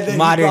 Of and then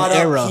modern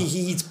era.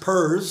 He eats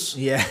pears.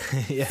 Yeah.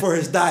 For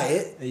his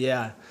diet.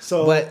 Yeah.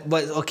 So,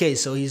 but okay,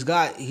 so he's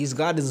got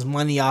his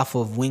money off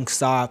of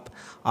Wingstop,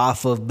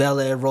 off of Bel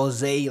Air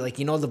Rosé, like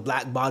the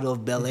black bottle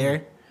of Bel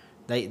Air,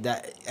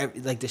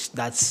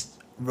 that's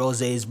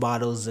Rosé's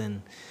bottles,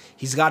 and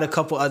he's got a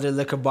couple other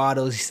liquor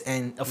bottles,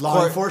 and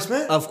law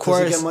enforcement. Of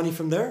course, does he get money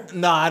from there?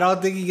 No, I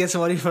don't think he gets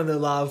money from the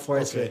law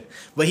enforcement. Okay.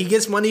 But he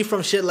gets money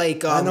from shit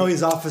like I know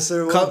he's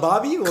Officer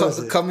Bobby.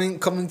 Coming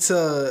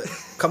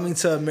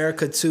to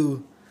America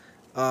too.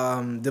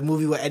 The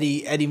movie with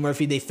Eddie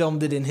Murphy, they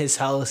filmed it in his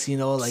house. They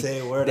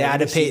had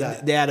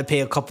to pay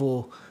a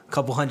couple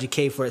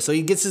 $100K for it. So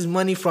he gets his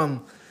money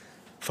from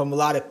a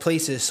lot of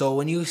places. So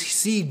when you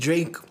see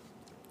Drake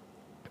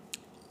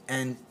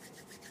and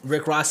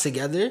Rick Ross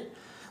together,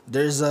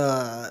 there's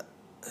a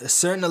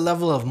certain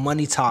level of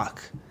money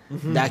talk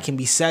that can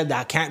be said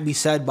that can't be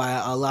said by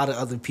a lot of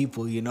other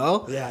people,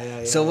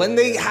 Yeah. So when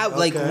they have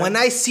when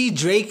I see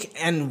Drake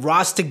and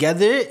Ross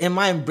together, in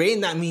my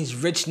brain that means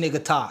rich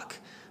nigga talk.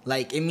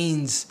 Like it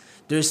means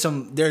there's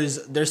some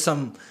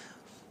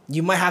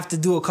you might have to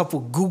do a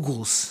couple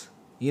Googles,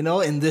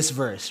 in this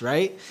verse,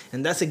 right?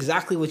 And that's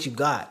exactly what you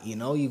got.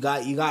 You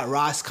got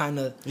Ross kind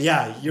of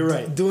you're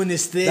right, doing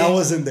this thing. That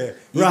wasn't there.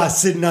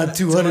 Ross sitting on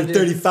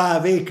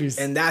 235 acres,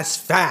 and that's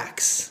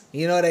facts.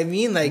 You know what I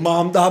mean? Like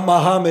Mamdad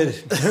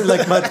Muhammad,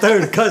 like my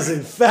third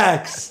cousin.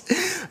 Facts.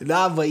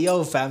 Nah, but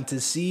yo, fam, to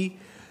see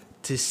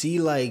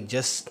like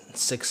just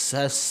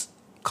success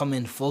come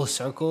in full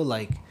circle,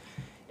 like.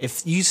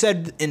 If you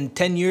said in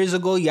 10 years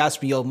ago, you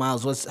asked me, yo,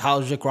 Miles,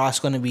 how's Rick Ross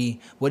going to be?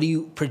 What do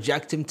you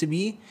project him to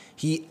be?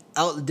 He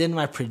outdid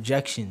my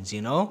projections,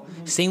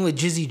 Same with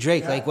Jizzy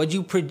Drake. Yeah. Like, what do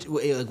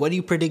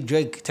you predict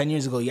Drake 10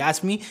 years ago? You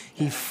asked me,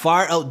 he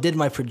far outdid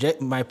my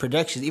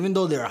projections, even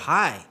though they're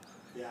high.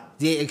 Yeah.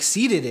 They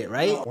exceeded it,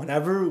 right?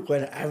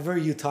 Whenever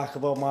you talk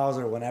about Miles,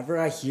 or whenever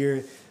I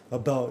hear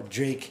about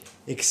Drake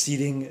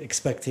exceeding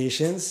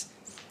expectations,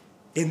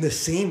 in the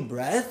same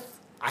breath,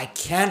 I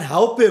can't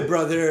help it,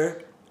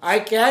 brother. I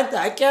can't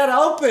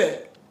help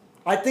it.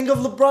 I think of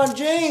LeBron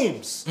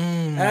James.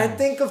 And I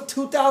think of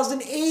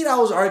 2008, I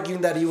was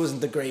arguing that he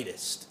wasn't the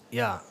greatest.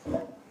 Yeah.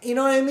 You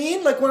know what I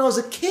mean? Like when I was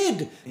a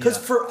kid. Because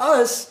for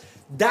us,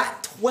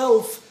 that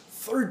 12,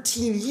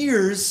 13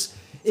 years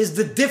is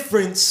the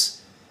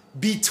difference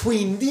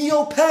between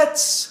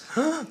Neopets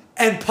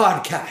and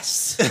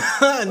podcasts.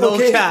 No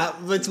cap.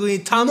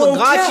 Between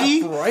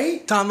Tamagotchi,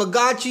 right?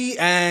 Tamagotchi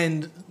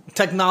and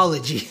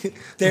technology.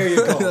 There you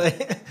go.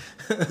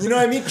 You know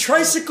what I mean?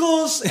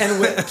 Tricycles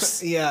and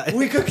whips. Yeah.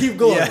 We could keep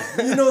going.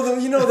 Yeah. You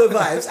know the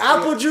vibes.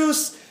 Apple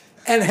juice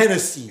and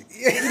Hennessy.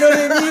 You know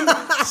what I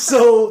mean?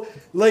 So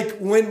like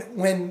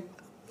when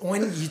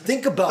you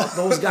think about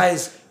those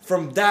guys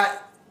from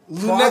that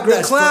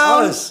progress for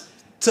us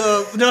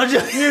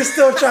you're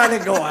still trying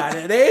to go at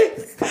it, eh?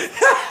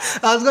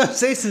 I was gonna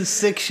say some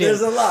sick shit.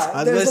 There's a lot.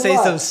 I was gonna say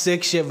some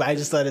sick shit, but I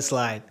just let it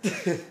slide.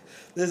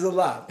 There's a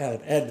lot, man.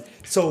 And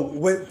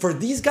so for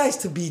these guys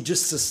to be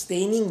just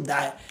sustaining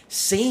that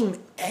same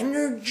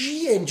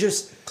energy and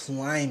just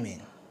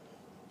climbing,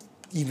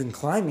 even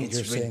climbing,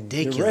 it's you're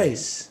ridiculous. Saying. You're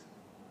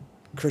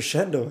right.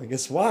 Crescendo.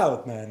 It's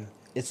wild, man.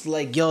 It's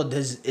like, yo,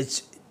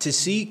 it's to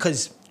see,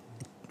 because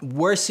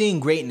we're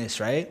seeing greatness,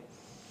 right?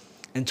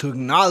 And to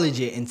acknowledge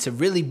it and to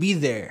really be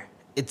there,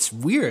 it's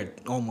weird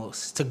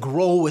almost to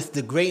grow with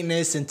the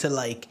greatness and to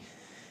like,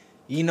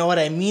 you know what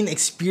I mean?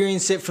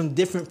 Experience it from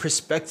different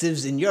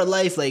perspectives in your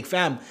life. Like,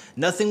 fam,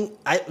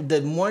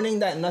 the morning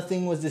that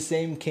Nothing Was the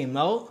Same came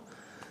out,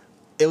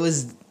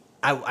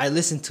 I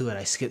listened to it.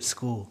 I skipped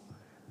school.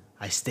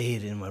 I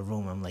stayed in my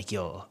room. I'm like,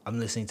 yo, I'm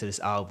listening to this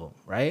album,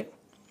 right?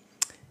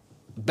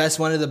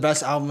 One of the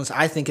best albums.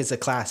 I think it's a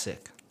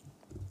classic.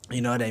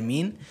 You know what I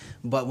mean?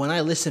 But when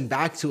I listen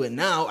back to it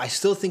now, I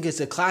still think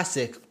it's a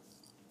classic.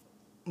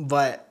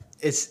 But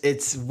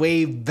it's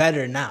way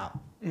better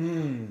now.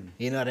 You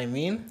know what I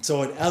mean?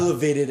 So it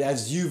elevated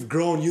as you've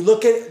grown. You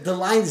look at the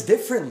lines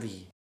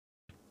differently.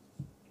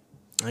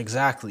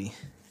 Exactly.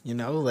 You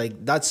know,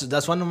 like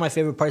that's one of my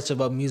favorite parts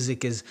about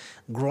music is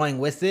growing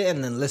with it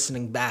and then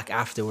listening back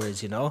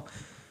afterwards, you know?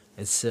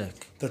 It's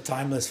sick. The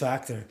timeless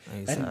factor.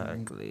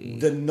 Exactly.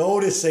 And the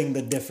noticing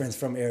the difference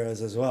from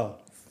eras as well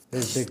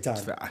is big time.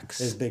 Facts.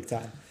 Is big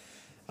time.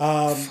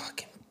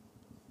 Fucking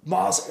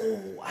Miles,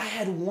 I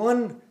had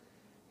one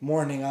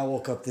morning I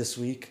woke up this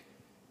week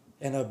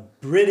and a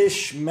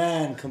British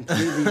man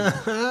completely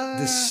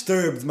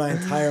disturbed my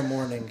entire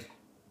morning.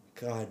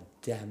 God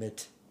damn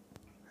it.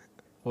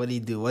 What do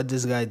you do? What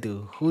this guy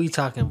do? Who are you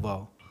talking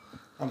about?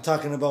 I'm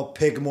talking about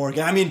Piers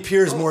Morgan.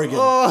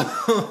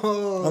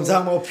 Oh. I'm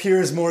talking about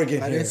Piers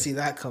Morgan I here. didn't see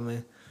that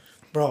coming.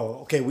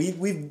 Bro, okay,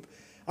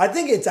 I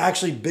think it's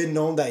actually been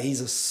known that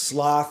he's a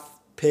sloth,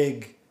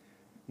 pig,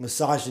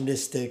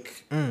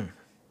 misogynistic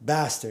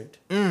bastard.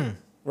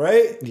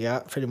 Right? Yeah,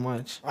 pretty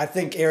much. I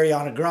think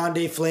Ariana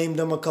Grande flamed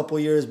him a couple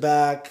years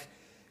back.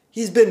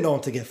 He's been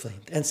known to get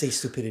flamed and say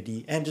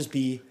stupidity and just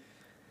be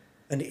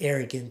an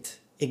arrogant,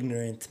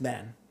 ignorant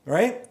man.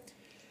 Right?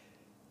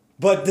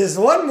 But this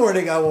one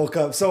morning I woke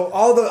up. So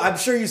I'm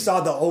sure you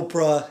saw the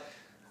Oprah.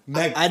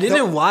 I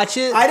didn't watch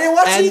it. I didn't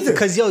watch it either.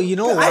 Because you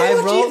know why, I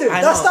didn't watch bro? either.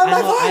 That's not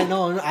my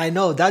vibe. I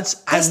know.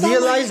 I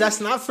realize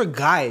that's not for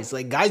guys.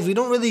 Like guys, we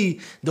don't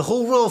really the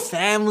whole royal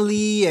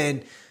family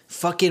and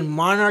fucking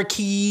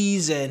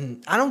monarchies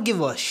and I don't give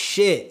a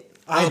shit.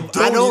 I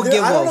don't know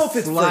if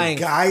it's for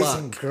guys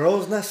and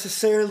girls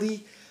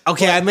necessarily.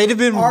 Okay, I may have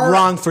been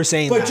wrong for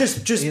saying that. But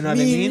just you know what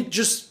I mean?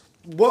 Just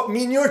what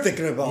me and you're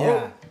thinking about.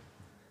 Yeah.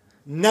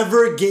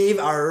 Never gave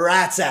a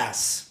rat's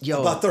ass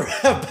about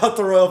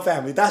the royal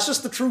family. That's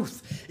just the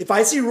truth. If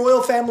I see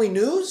royal family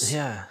news,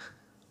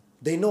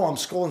 they know I'm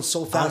scrolling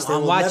so fast they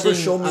will never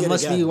show me it again. I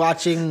must be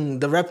watching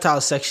the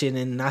reptile section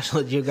in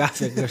National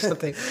Geographic or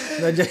something.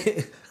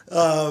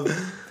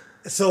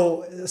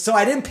 So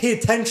I didn't pay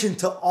attention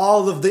to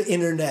all of the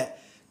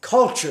internet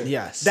culture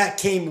that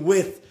came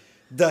with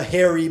the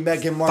Harry,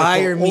 Meghan Markle,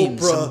 Fire Oprah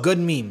memes, some good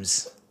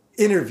memes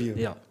interview.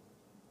 Yeah.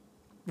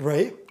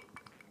 Right?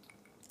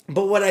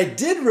 But what I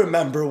did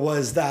remember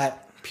was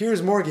that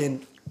Piers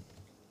Morgan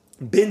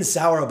been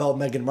sour about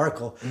Meghan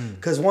Markle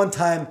because one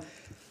time,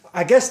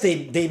 I guess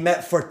they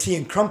met for tea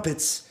and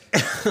crumpets,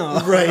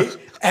 right?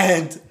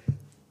 And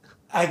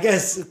I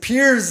guess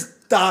Piers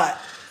thought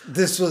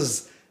this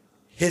was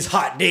his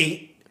hot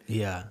date.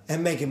 Yeah.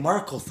 And Meghan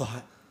Markle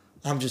thought,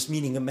 I'm just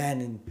meeting a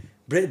man in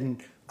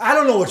Britain. I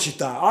don't know what she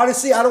thought.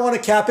 Honestly, I don't want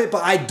to cap it,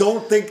 but I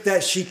don't think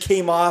that she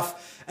came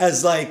off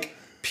as like,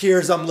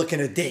 Piers, I'm looking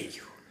to date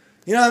you.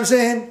 You know what I'm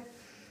saying?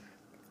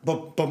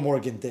 But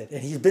Morgan did.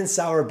 And he's been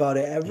sour about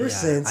it ever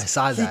since. I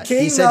saw that.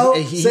 He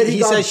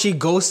said she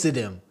ghosted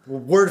him.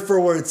 Word for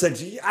word said,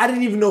 I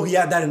didn't even know he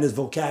had that in his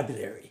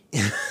vocabulary.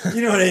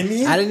 You know what I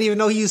mean? I didn't even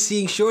know he was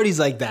seeing shorties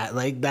like that.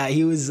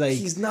 He was like...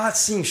 He's not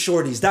seeing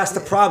shorties. That's the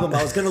problem.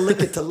 I was going to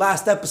link it to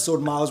last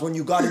episode, Miles, when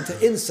you got into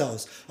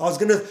incels. I was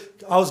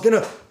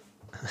gonna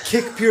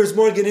kick Piers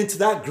Morgan into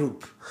that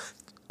group.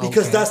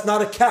 Because that's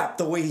not a cap,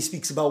 the way he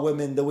speaks about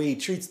women, the way he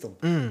treats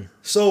them.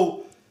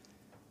 So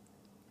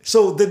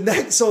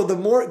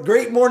the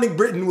Great Morning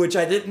Britain, which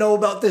I didn't know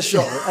about this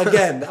show.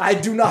 Again, I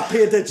do not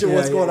pay attention to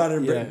what's going on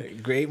in Britain.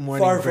 Great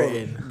Morning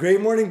Britain. Great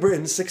Morning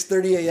Britain,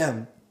 6:30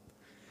 a.m.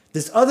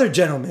 This other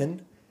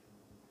gentleman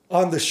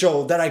on the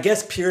show that I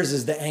guess Piers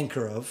is the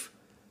anchor of,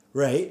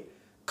 right?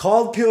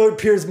 Called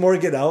Piers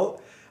Morgan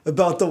out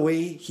about the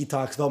way he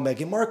talks about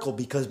Meghan Markle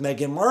because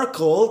Meghan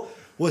Markle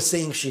was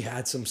saying she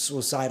had some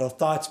suicidal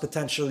thoughts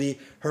potentially.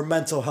 Her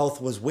mental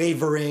health was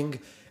wavering.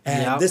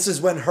 And this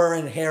is when her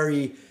and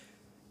Harry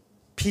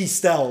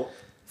pieced out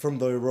from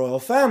the royal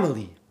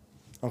family.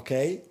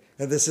 Okay?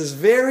 And this is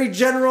very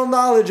general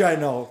knowledge, I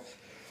know.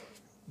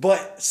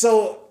 But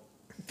so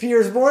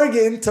Piers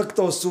Morgan took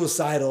those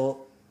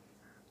suicidal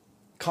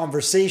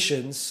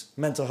conversations,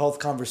 mental health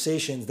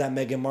conversations that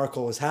Meghan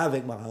Markle was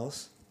having,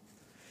 Miles.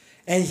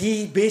 And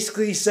he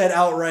basically said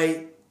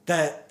outright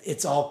that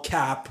it's all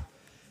cap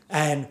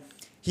and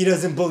he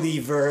doesn't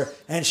believe her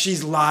and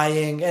she's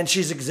lying and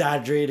she's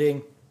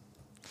exaggerating.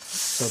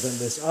 So then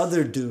this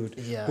other dude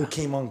who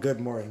came on Good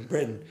Morning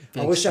Britain.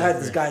 I wish I had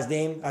this guy's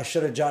name. I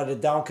should have jotted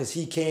it down because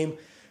he came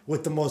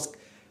with the most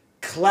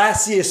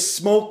classiest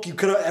smoke you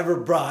could have ever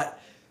brought.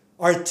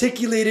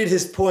 Articulated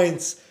his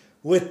points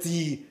with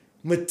the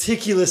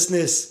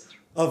meticulousness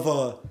of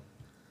a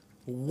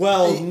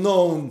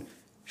well-known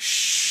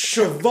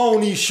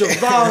Shavoni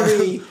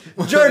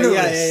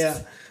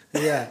journalist.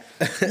 Yeah.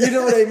 You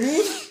know what I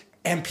mean?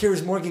 And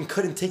Piers Morgan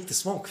couldn't take the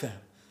smoke, fam.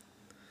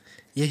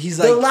 Yeah, he's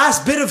like... The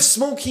last bit of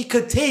smoke he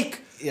could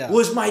take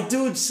was my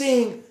dude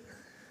saying,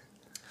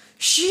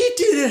 she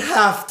didn't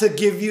have to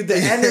give you the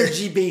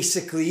energy,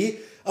 basically,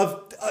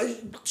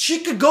 She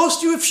could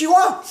ghost you if she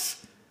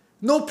wants.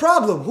 No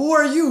problem. Who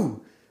are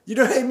you? You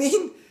know what I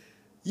mean?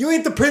 You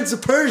ain't the Prince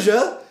of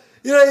Persia.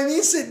 You know what I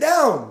mean? Sit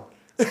down.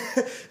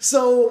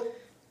 So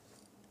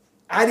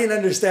I didn't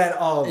understand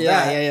all of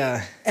that.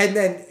 Yeah. And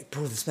then,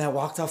 bro, this man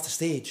walked off the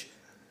stage.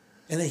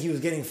 And then he was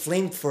getting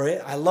flamed for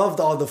it. I loved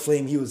all the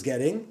flame he was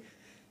getting.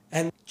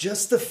 And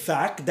just the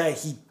fact that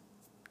he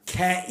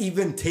can't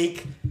even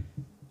take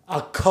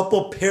a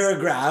couple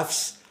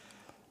paragraphs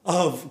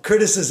of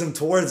criticism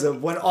towards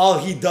him when all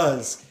he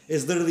does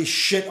is literally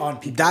shit on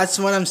people. That's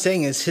what I'm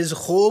saying. Is his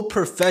whole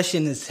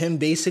profession is him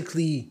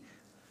basically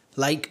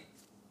like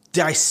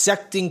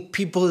dissecting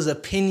people's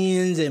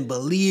opinions and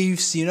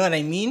beliefs. You know what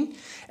I mean?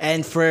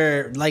 And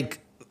for like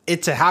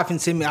it to happen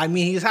to him, I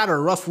mean, he's had a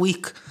rough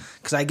week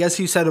because I guess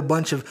he said a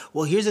bunch of.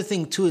 Well, here's the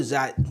thing too: is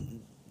that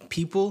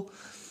people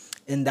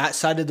in that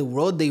side of the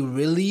world, they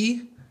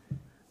really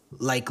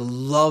like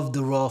love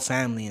the royal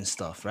family and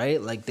stuff, right?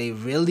 Like they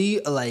really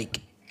like.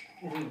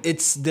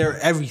 It's their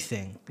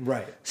everything.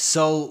 Right.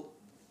 So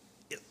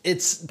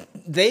it's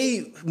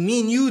me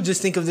and you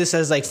just think of this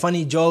as like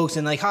funny jokes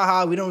and like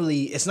haha, we don't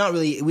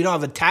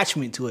have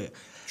attachment to it.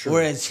 True.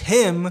 Whereas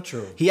him,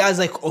 True. he has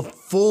like a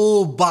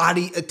full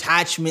body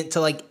attachment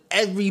to like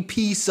every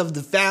piece of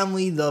the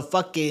family, the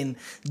fucking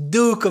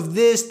duke of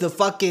this, the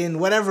fucking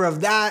whatever of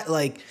that.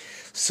 Like,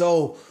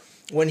 so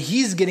when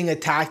he's getting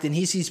attacked and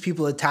he sees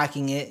people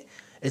attacking it,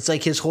 it's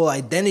like his whole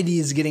identity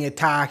is getting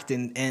attacked,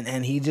 and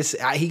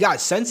he got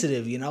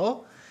sensitive, you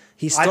know?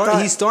 He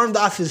stormed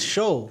off his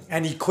show.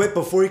 And he quit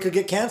before he could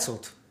get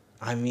canceled.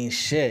 I mean,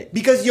 shit.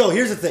 Because,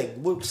 here's the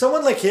thing.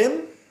 Someone like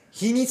him,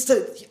 he needs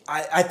to...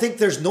 I think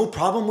there's no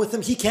problem with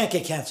him. He can't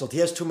get canceled. He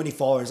has too many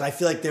followers. I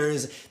feel like there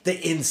is the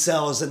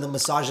incels and the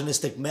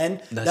misogynistic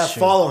men that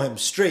follow him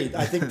straight.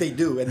 I think they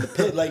do. And the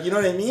pit, like, you know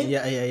what I mean?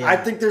 Yeah. I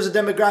think there's a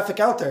demographic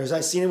out there, as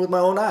I've seen it with my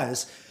own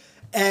eyes.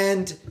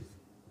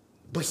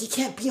 But he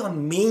can't be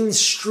on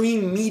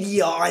mainstream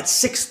media at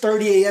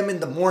 6:30 a.m.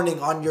 in the morning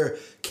on your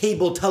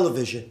cable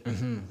television.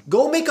 Mm-hmm.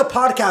 Go make a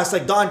podcast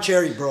like Don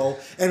Cherry, bro.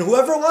 And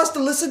whoever wants to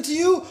listen to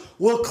you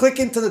will click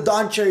into the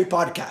Don Cherry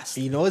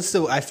podcast. You know what's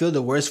I feel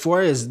the worst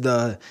for is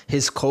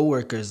his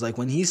coworkers. Like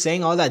when he's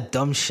saying all that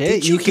dumb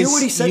shit, you hear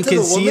what he said to the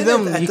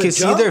woman? You can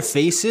see their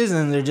faces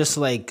and they're just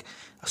like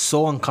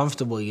so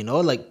uncomfortable, you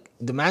know? Like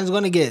the man's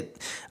gonna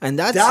get, and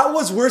that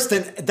was worse.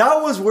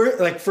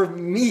 Like for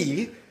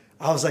me,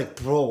 I was like,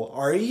 bro,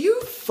 are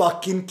you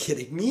fucking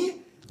kidding me?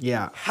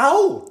 Yeah.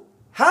 How?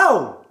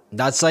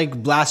 That's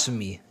like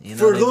blasphemy. You know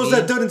For those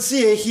that didn't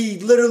see it, he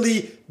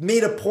literally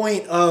made a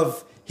point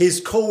of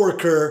his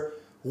coworker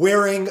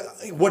wearing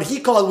what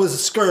he called was a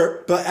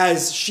skirt, but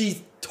as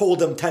she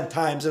told him 10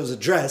 times, it was a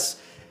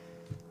dress.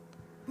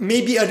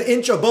 Maybe an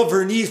inch above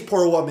her knees,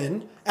 poor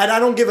woman. And I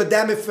don't give a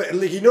damn if,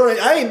 like, you know,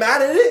 I ain't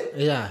mad at it.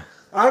 Yeah.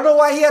 I don't know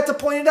why he had to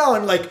point it out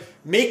and like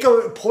make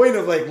a point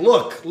of like,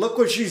 look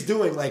what she's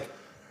doing. Like,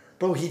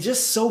 bro, he's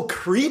just so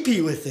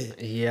creepy with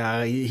it.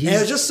 Yeah, and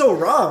it's just so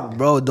wrong.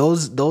 Bro,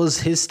 those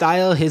his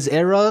style, his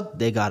era,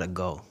 they gotta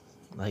go.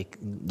 Like,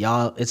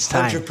 y'all, it's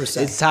time.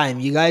 100%. It's time.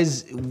 You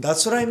guys,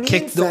 that's what I mean.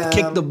 Kick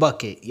the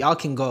bucket. Y'all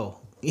can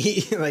go.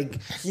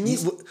 Like he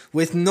needs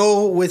with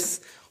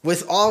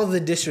all the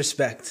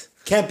disrespect.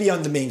 Can't be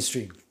on the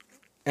mainstream.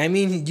 I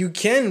mean, you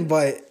can,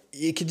 but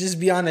it could just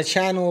be on a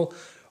channel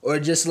or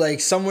just like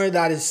somewhere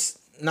that is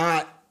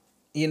not.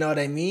 You know what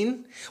I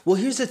mean? Well,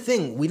 here's the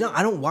thing.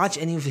 I don't watch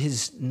any of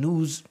his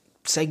news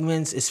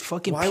segments. It's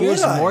fucking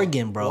Piers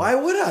Morgan, bro. Why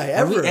would I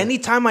ever?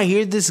 Anytime I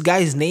hear this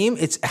guy's name,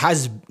 it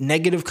has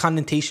negative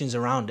connotations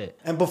around it.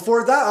 And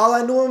before that, all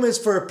I knew him is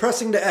for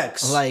pressing the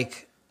X.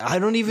 Like, I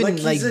don't even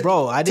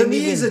bro. I didn't. To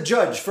me, he's a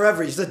judge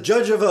forever. He's a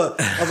judge of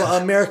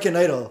an American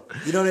Idol.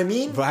 You know what I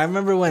mean? Bro, I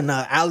remember when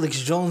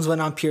Alex Jones went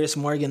on Piers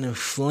Morgan and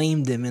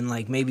flamed him in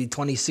like maybe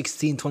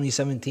 2016,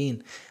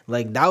 2017.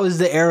 Like that was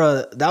the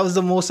era. That was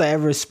the most I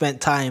ever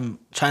spent time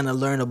trying to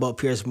learn about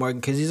Piers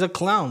Morgan because he's a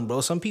clown, bro.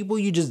 Some people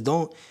you just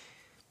don't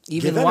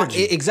even want.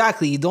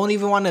 Exactly, you don't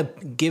even want to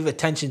give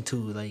attention to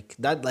like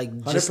that. Like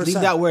just 100%.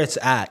 Leave that where it's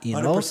at. You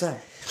 100%. Know. 100%.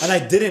 And I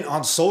didn't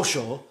on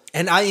social.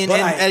 And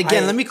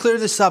again, let me clear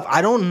this up.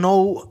 I don't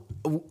know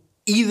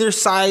either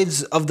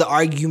sides of the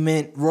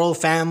argument. Royal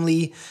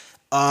family,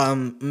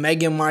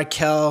 Meghan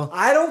Markle.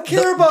 I don't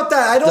care about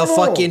that. I don't know. The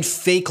fucking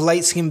fake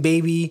light skinned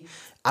baby.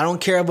 I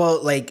don't care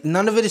about like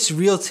none of it is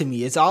real to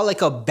me. It's all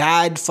like a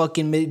bad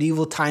fucking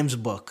medieval times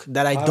book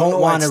that I don't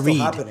want to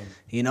read. Happening.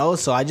 You know,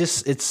 so I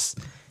just it's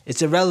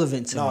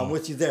irrelevant to me. No, I'm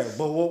with you there.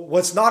 But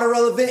what's not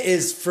irrelevant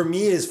is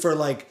for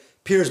like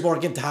Piers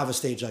Morgan to have a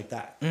stage like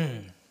that.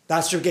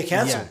 That should get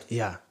canceled.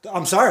 Yeah.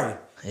 I'm sorry.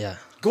 Yeah.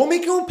 Go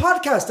make your own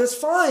podcast. That's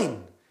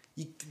fine.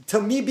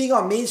 To me, being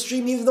on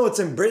mainstream, even though it's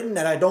in Britain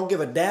and I don't give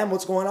a damn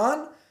what's going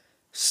on,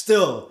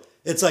 still,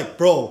 it's like,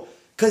 bro,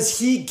 because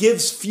he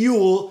gives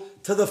fuel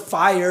to the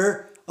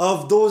fire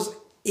of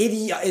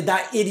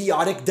that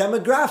idiotic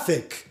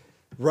demographic,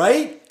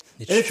 right?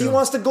 And if he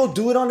wants to go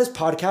do it on his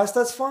podcast,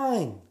 that's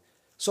fine.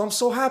 So I'm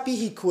so happy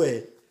he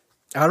quit.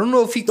 I don't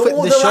know if he quit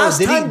the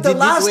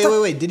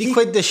show. Wait. Did he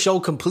quit the show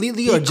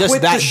completely or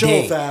just that day? He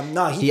quit the show, fam.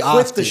 No, he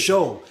quit the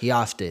show. He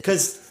offed it.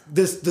 Because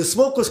the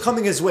smoke was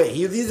coming his way.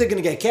 He was either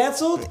going to get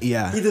canceled.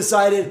 Yeah. He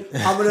decided,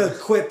 I'm going to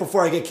quit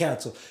before I get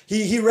canceled.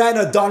 He ran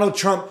a Donald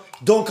Trump,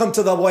 don't come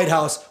to the White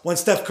House, when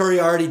Steph Curry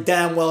already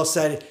damn well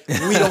said,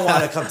 we don't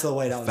want to come to the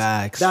White House.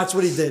 Facts. That's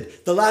what he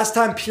did. The last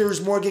time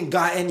Piers Morgan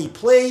got any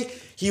play,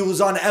 he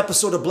was on an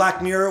episode of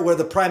Black Mirror where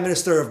the Prime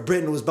Minister of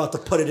Britain was about to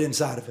put it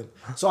inside of him.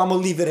 So I'm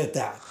going to leave it at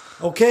that.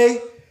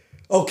 Okay?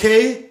 We'll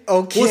see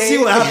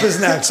what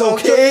happens next.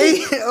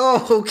 Okay?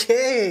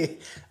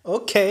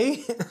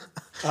 Okay.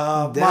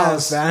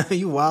 Miles, man,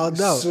 you wild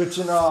out.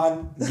 Switching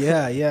on.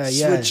 Yeah.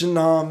 Switching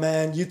on,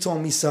 man. You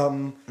told me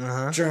something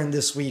during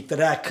this week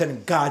that I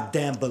couldn't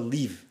goddamn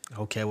believe.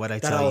 Okay, what I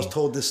that tell I was you?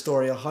 told this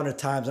story 100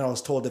 times and I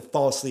was told it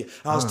falsely.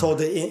 I was told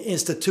it in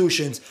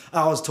institutions.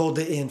 I was told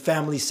it in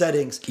family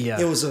settings.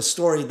 Yeah. It was a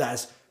story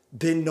that's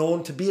been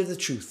known to be the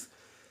truth.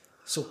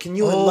 So can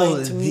you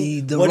enlighten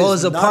me? The what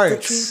Rosa is not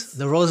Parks.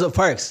 The Rosa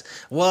Parks.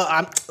 Well,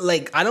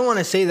 I don't want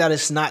to say that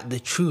it's not the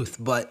truth,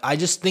 but I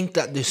just think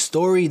that the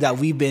story that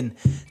we've been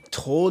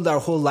told our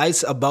whole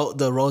lives about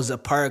the Rosa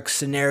Parks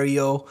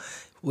scenario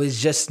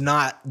was just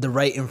not the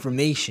right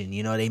information.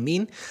 You know what I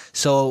mean?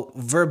 So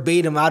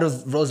verbatim out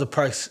of Rosa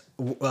Parks'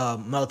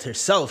 mouth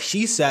herself,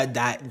 she said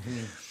that.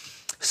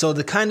 So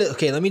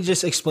let me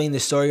just explain the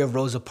story of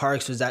Rosa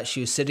Parks. Was that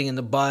she was sitting in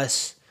the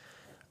bus.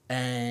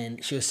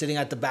 And she was sitting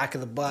at the back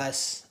of the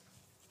bus.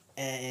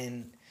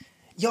 And,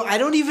 I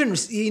don't even...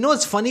 You know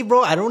what's funny,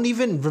 bro? I don't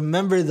even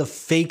remember the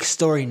fake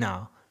story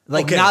now.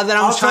 Now that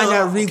I'm trying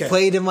to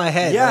replay it in my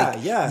head.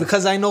 Yeah.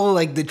 Because I know,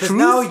 the truth...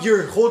 now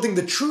you're holding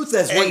the truth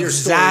as what your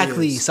story is.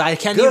 Exactly. So I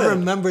can't even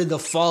remember the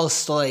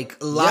false,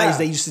 lies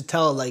they used to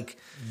tell,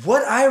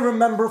 What I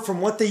remember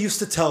from what they used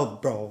to tell,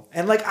 bro.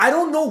 And, I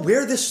don't know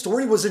where this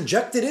story was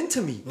injected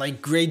into me.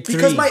 Grade 3.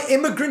 Because my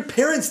immigrant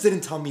parents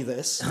didn't tell me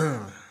this.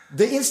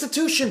 The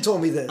institution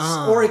told me this.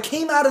 Or it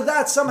came out of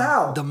that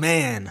somehow. The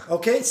man.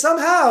 Okay?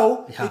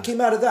 Somehow, it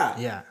came out of that.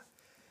 Yeah.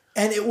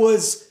 And it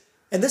was...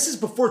 And this is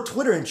before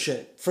Twitter and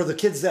shit. For the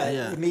kids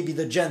that... Maybe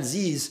the Gen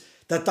Zs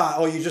that thought,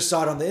 oh, you just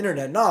saw it on the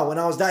internet. No, when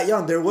I was that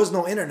young, there was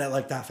no internet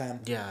like that, fam.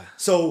 Yeah.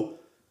 So,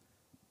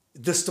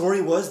 the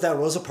story was that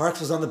Rosa Parks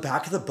was on the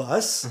back of the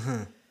bus.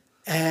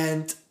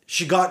 And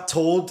she got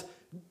told...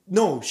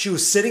 No, she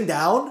was sitting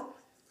down.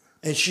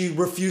 And she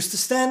refused to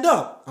stand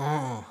up.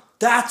 Oh.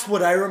 That's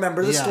what I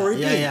remember the story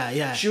being.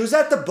 Yeah. She was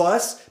at the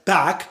bus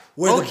back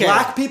where the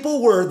black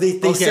people were. They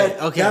said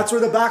that's where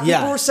the black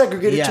people were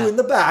segregated to in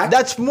the back.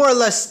 That's more or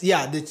less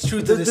the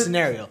truth of the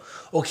scenario.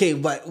 Okay,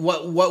 but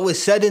what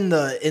was said in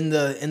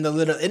the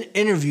little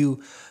interview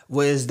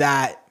was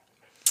that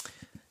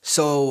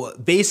so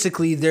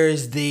basically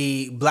there's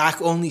the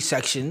black only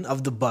section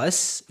of the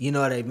bus. You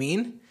know what I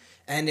mean?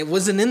 And it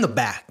wasn't in the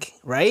back,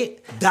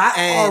 right? That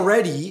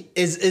already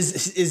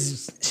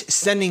is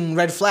sending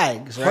red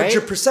flags, right?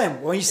 100%.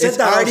 When you said it's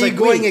that, already I was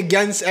going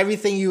against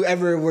everything you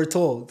ever were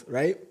told,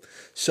 right?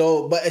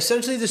 So, but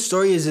essentially the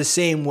story is the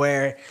same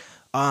where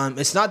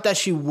it's not that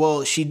she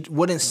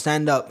wouldn't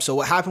stand up. So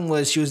what happened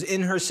was she was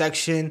in her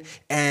section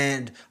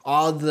and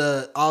all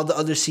the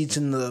other seats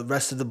in the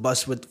rest of the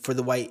bus for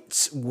the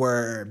whites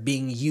were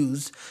being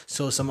used.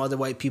 So some other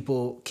white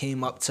people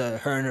came up to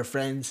her and her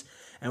friends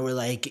and were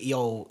like,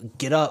 yo,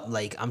 get up.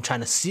 I'm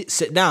trying to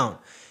sit down.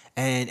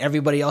 And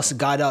everybody else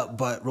got up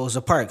but Rosa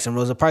Parks. And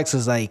Rosa Parks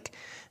was like,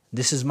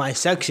 this is my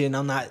section.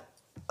 I'm not,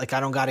 I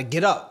don't got to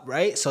get up,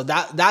 right? So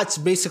that's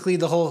basically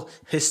the whole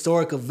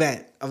historic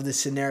event of the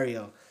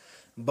scenario.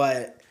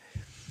 But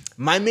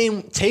my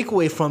main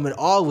takeaway from it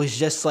all was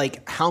just,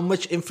 how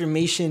much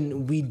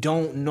information we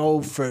don't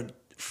know for,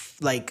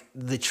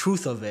 the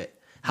truth of it.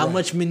 How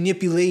much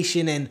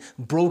manipulation and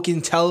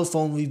broken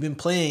telephone we've been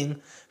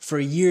playing for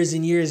years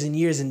and years and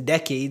years and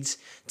decades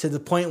to the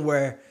point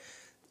where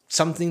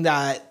something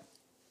that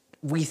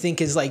we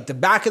think is the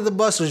back of the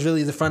bus was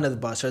really the front of the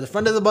bus, or the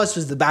front of the bus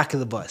was the back of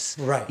the bus.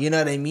 Right. You know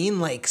what I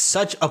mean?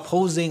 Such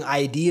opposing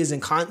ideas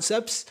and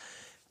concepts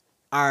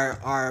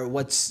are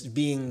what's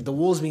the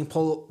wolves being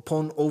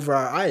pulled over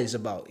our eyes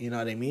about. You know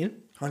what I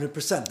mean?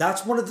 100%.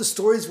 That's one of the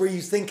stories where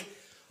you think,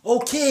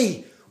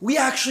 okay, we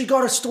actually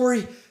got a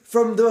story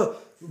from the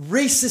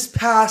racist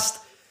past.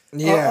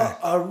 Yeah.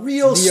 A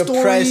real story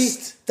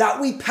oppressed. that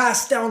we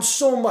passed down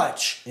so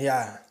much.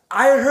 Yeah.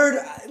 I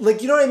heard,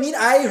 you know what I mean?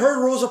 I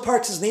heard Rosa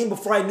Parks' name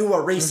before I knew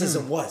what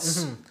racism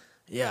was.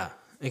 Yeah,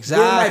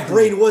 exactly. Where my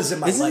brain was in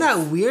my life. Isn't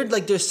that weird?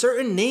 There's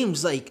certain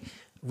names like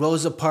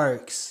Rosa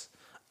Parks,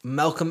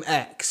 Malcolm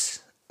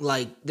X.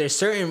 There's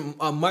certain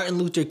Martin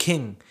Luther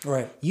King.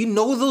 Right. You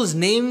know those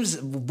names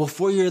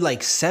before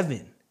you're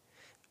 7,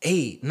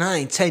 8,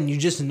 9, 10. You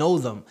just know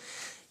them.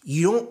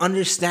 You don't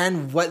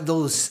understand what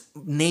those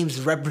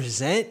names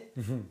represent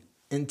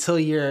until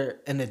you're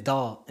an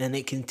adult, and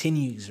it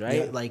continues,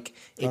 right? Yeah.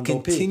 It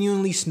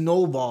continually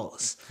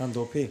snowballs.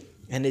 P.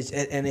 And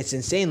it's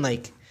insane.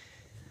 Like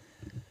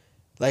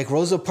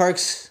Rosa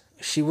Parks,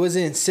 she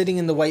wasn't sitting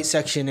in the white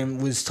section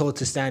and was told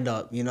to stand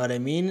up. You know what I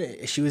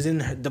mean? She was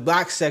in the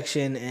black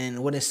section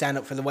and wouldn't stand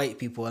up for the white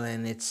people.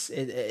 And it's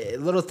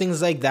little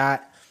things like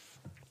that.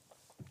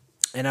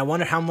 And I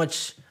wonder how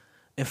much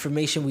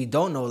information we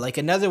don't know. Like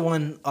another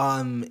one,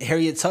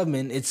 Harriet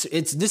Tubman.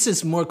 This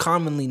is more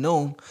commonly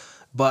known,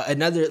 but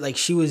another, like,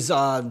 she was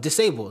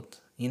disabled.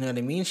 You know what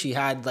I mean? She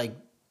had like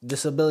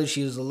disability.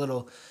 She was a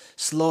little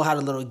slow, had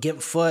a little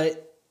gimp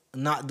foot,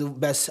 not the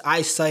best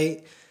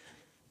eyesight.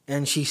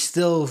 And she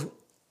still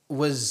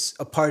was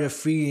a part of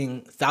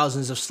freeing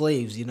thousands of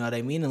slaves, you know what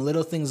I mean? And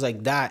little things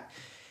like that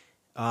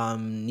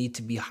need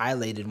to be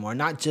highlighted more.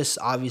 Not just,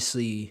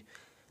 obviously,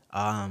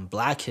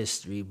 black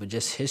history, but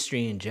just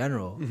history in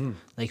general. Mm-hmm.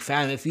 Like,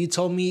 fam, if you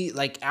told me,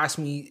 like, ask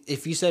me,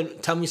 if you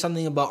said, tell me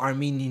something about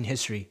Armenian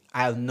history,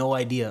 I have no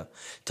idea.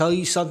 Tell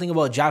you something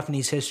about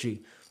Japanese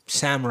history,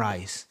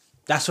 samurais.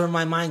 That's where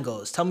my mind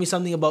goes. Tell me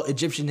something about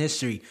Egyptian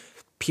history,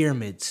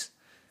 pyramids.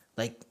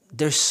 Like,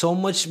 there's so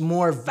much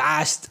more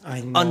vast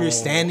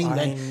understanding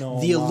than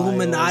the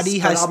Illuminati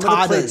has taught us. I'm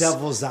gonna play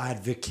devil's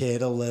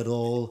advocate a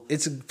little.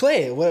 It's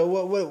play it.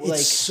 What it's like,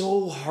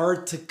 so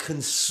hard to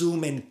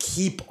consume and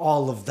keep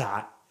all of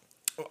that.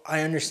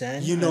 I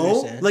understand. You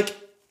know, like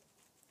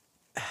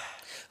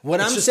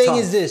what I'm saying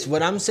is this.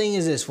 What I'm saying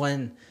is this.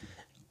 When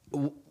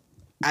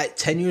at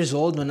 10 years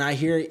old, when I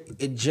hear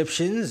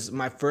Egyptians,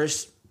 my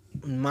first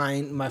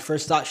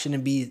thought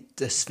shouldn't be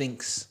the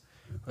Sphinx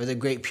or the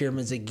Great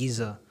Pyramids at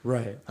Giza.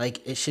 Right.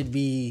 Like, it should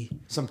be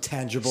some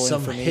tangible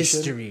information.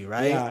 History,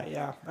 right?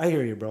 Yeah. I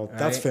hear you, bro. Right?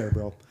 That's fair,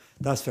 bro.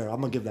 That's fair.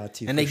 I'm going to give that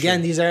to you. And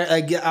again, these are,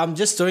 I'm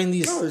just throwing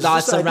these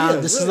thoughts around.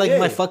 Ideas. This is like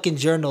my fucking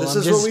journal. This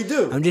is what we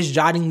do. I'm just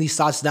jotting these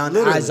thoughts down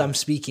as I'm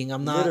speaking.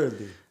 I'm not.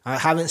 Literally. I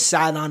haven't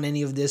sat on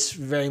any of this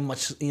very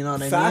much. You know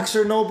what I mean? Facts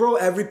or no, bro?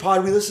 Every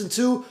pod we listen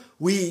to,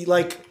 we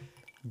like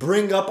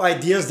bring up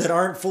ideas that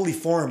aren't fully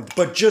formed,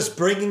 but just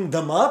bringing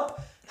them up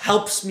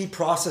helps me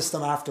process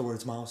them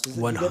afterwards, Miles.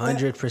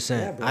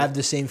 100%. I have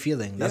the same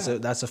feeling. That's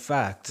a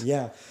fact.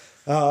 Yeah.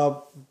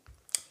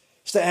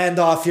 Just to end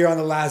off here on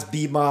the last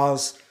beat,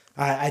 Miles,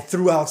 I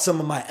threw out some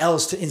of my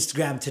L's to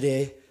Instagram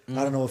today. I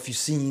don't know if you've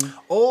seen.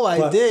 Oh,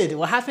 I did.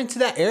 What happened to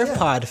that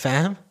AirPod,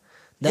 fam?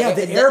 The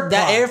AirPod.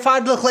 That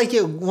AirPod looked like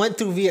it went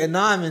through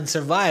Vietnam and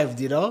survived,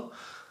 you know?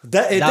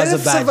 That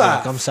was a bad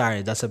joke. I'm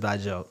sorry. That's a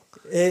bad joke.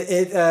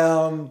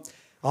 I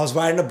was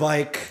riding a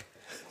bike,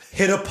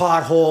 hit a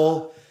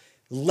pothole,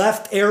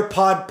 left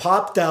AirPod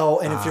popped out,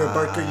 and if you're a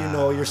biker, you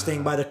know you're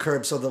staying by the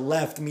curb, so the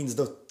left means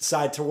the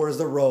side towards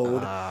the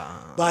road.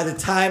 By the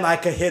time I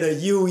could hit a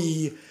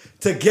UE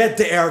to get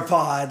the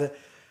AirPod,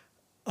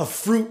 a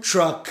fruit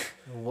truck,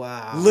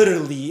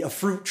 literally a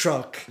fruit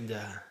truck,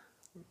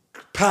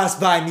 passed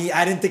by me.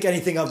 I didn't think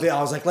anything of it.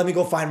 I was like, let me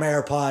go find my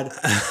AirPod.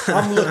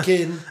 I'm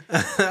looking,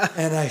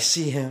 and I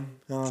see him.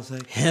 And I was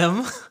like,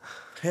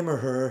 him or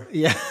her?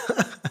 Yeah.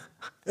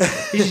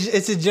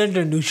 It's a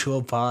gender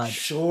neutral pod.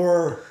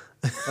 Sure.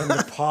 And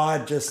the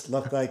pod just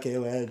looked like it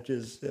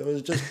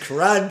was just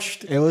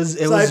crunched. It was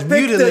I picked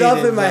mutilated, it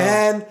up in my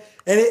hand,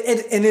 and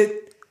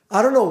it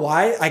I don't know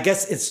why. I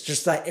guess it's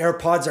just that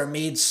AirPods are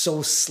made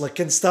so slick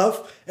and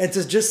stuff, and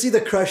to just see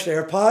the crushed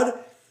AirPod,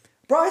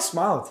 bro, I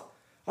smiled.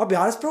 I'll be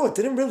honest, bro, it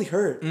didn't really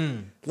hurt.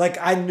 Like,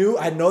 I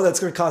know that's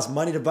going to cost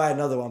money to buy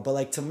another one, but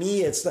like, to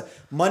me,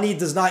 money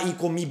does not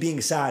equal me being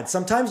sad.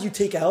 Sometimes you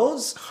take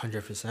L's.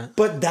 100%.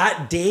 But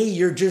that day,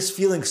 you're just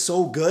feeling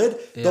so good.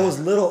 Yeah. Those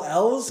little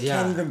L's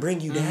can't even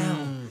bring you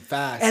down.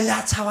 Facts. And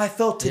that's how I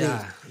felt today.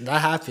 Yeah,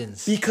 that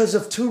happens. Because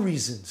of two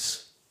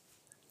reasons.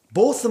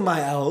 Both of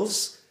my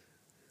L's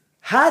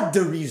had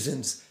the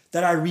reasons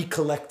that I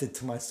recollected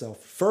to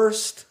myself.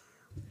 First,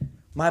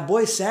 my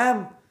boy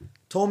Sam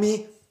told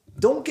me,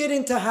 don't get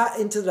into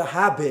the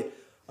habit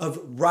of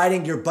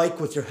riding your bike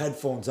with your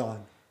headphones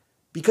on,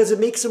 because it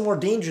makes it more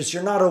dangerous.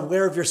 You're not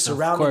aware of your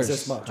surroundings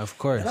as much. Of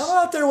course. And I'm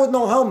out there with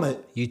no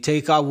helmet. You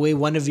take away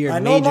one of your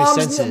major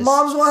senses.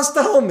 Moms wants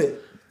the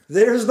helmet.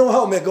 There's no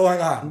helmet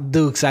going on.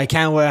 Dukes, I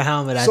can't wear a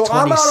helmet at 26. So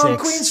I'm out on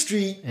Queen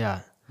Street.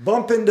 Yeah.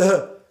 Bumping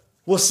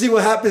we'll see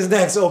what happens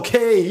next.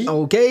 Okay.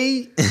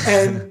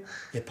 And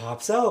it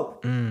pops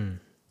out. And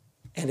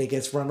it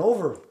gets run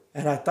over.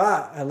 And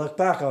I look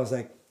back, I was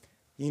like,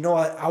 you know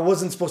what? I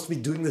wasn't supposed to be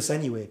doing this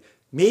anyway.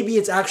 Maybe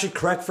it's actually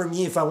correct for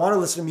me, if I want to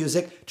listen to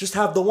music, just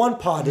have the one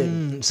pod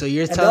in. So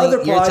you're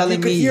telling me you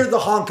could hear the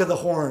honk of the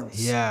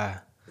horns.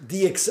 Yeah.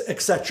 The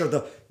etc.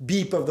 The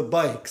beep of the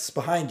bikes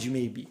behind you,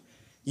 maybe.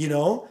 You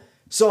know?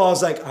 So I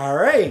was like, all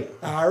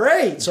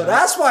right. So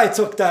that's why I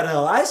took that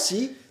L. I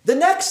see. The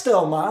next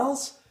L,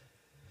 Miles.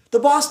 The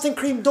Boston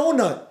cream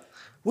donut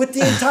with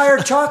the entire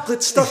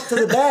chocolate stuck to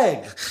the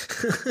bag.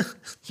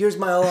 Here's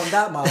my L on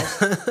that,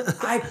 Miles.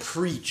 I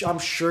preach. I'm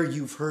sure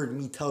you've heard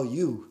me tell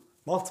you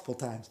multiple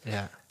times.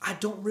 Yeah. I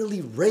don't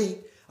really rate.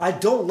 I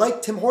don't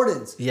like Tim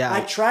Hortons. Yeah.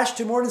 I trash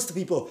Tim Hortons to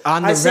people.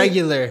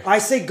 Regular. I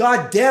say,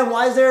 God damn,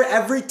 why is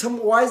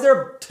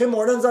there Tim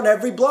Hortons on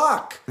every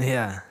block?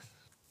 Yeah.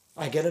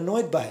 I get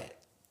annoyed by it.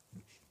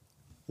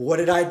 What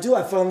did I do?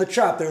 I fell in the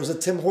trap. There was a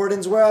Tim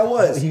Hortons where I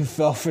was. You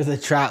fell for the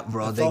trap,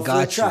 bro. They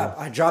got you.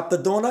 I dropped the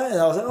donut and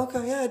I was like,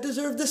 okay, yeah, I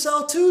deserve this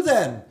L too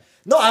then.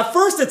 No, at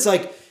first it's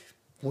like,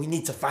 we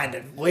need to find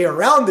a way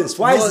around this.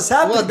 Why is this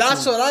happening? Well,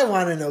 that's what I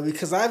want to know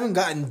because I haven't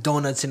gotten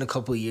donuts in a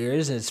couple of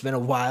years and it's been a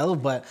while.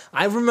 But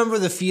I remember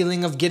the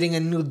feeling of getting a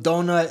new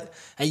donut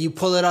and you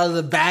pull it out of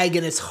the bag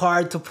and it's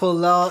hard to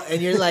pull out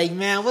and you're like,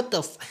 man, what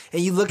the?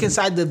 And you look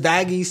inside the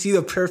bag and you see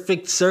the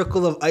perfect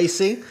circle of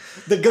icing.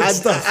 The good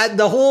stuff.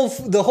 The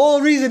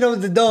whole reason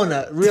of the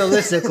donut,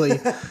 realistically,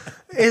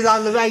 is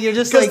on the bag. You're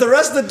just like, because the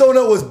rest of the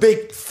donut was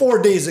baked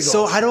 4 days ago.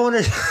 So I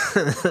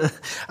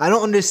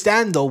don't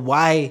understand though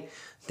why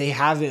they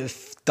haven't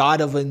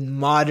thought of a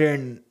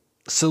modern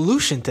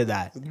solution to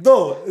that.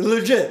 No,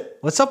 legit.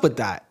 What's up with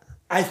that?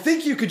 I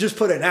think you could just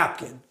put a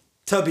napkin,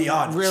 to be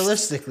honest.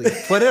 Realistically.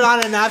 Put it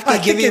on a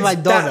napkin, give me my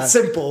donut. That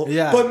simple.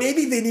 Yeah. But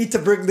maybe they need to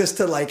bring this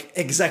to like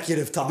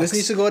executive talks. This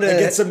needs to go to... and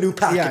get some new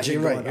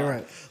packaging. Yeah, you're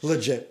right.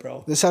 Legit,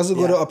 bro. This has to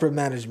go to upper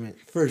management.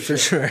 For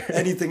sure.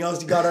 Anything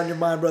else you got on your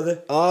mind,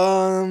 brother?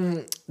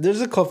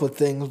 There's a couple of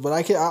things, but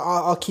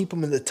I'll keep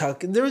them in the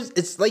tuck.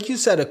 It's like you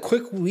said, a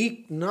quick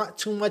week. Not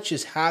too much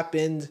has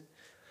happened.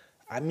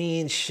 I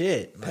mean,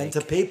 shit. Pen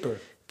to paper.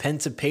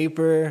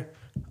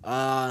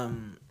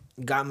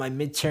 Got my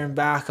midterm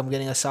back. I'm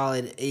getting a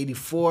solid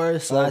 84.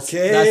 So that's a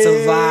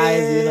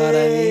vibe. You know what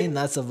I mean?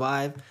 That's a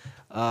vibe.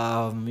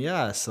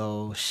 Yeah.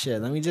 So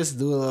shit. Let me just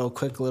do a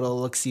quick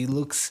look-see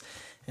looks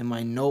in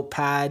my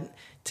notepad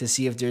to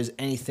see if there's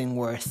anything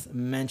worth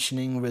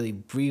mentioning really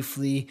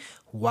briefly.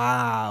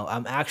 Wow,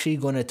 I'm actually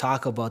going to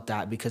talk about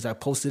that because I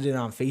posted it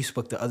on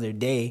Facebook the other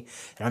day,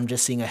 and I'm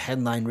just seeing a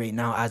headline right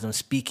now as I'm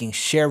speaking.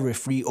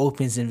 Sheriff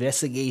reopens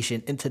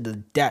investigation into the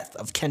death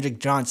of Kendrick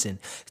Johnson,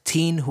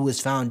 teen who was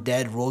found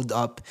dead rolled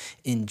up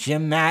in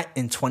gym mat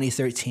in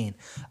 2013.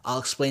 I'll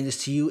explain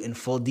this to you in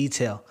full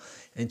detail.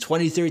 In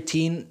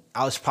 2013,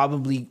 I was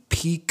probably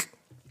peak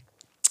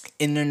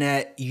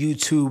internet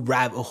YouTube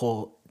rabbit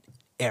hole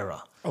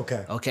era.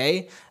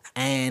 Okay.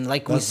 And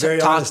like we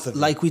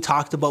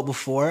talked about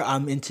before,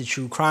 I'm into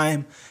true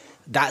crime,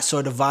 that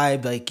sort of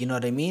vibe. Like, you know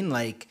what I mean?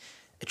 Like,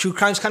 true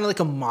crime is kind of like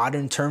a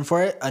modern term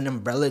for it, an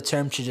umbrella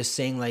term to just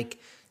saying like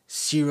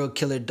serial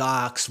killer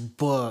docs,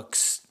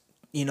 books,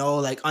 you know,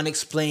 like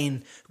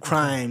unexplained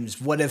crimes,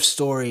 what if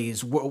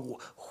stories,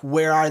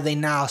 where are they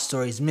now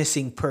stories,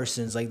 missing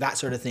persons, like that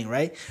sort of thing,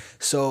 right?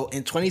 So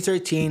in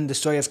 2013, the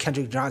story of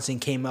Kendrick Johnson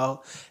came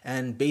out,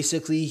 and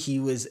basically he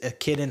was a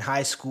kid in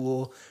high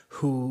school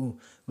who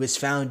was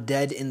found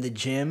dead in the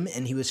gym,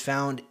 and he was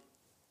found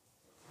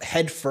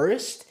head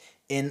first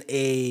in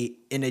a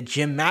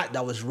gym mat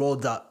that was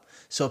rolled up.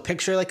 So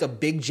picture like a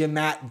big gym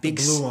mat, big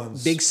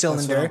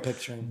cylinder,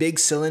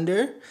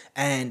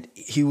 and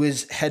he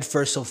was head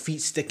first, so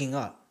feet sticking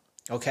up.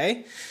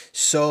 Okay,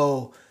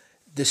 so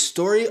the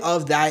story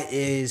of that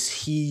is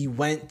he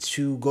went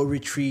to go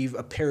retrieve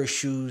a pair of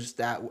shoes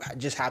that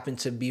just happened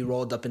to be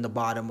rolled up in the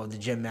bottom of the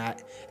gym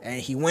mat.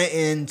 And he went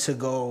in to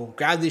go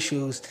grab the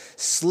shoes,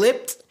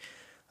 slipped,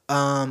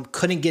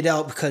 couldn't get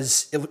out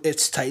because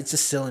it's tight. It's a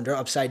cylinder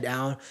upside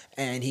down.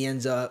 And he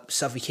ends up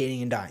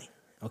suffocating and dying.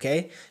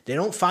 Okay? They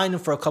don't find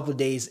him for a couple of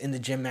days in the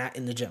gym mat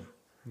in the gym.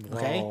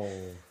 Okay? Whoa.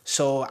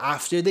 So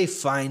after they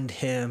find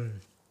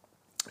him,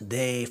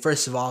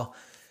 first of all,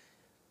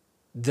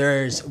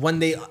 when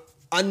they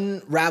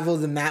unravel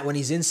the mat, when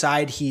he's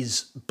inside,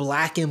 he's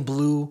black and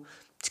blue.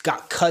 He's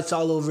got cuts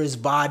all over his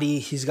body.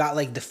 He's got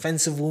like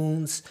defensive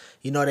wounds.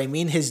 You know what I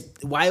mean?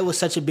 Why it was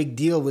such a big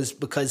deal was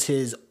because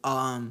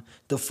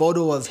the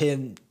photo of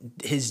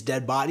his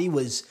dead body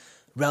was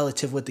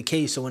relative with the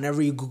case. So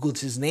whenever you Googled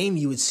his name,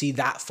 you would see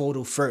that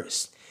photo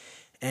first.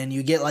 And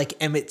you get like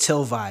Emmett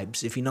Till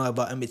vibes, if you know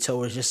about Emmett Till,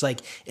 where it's just like,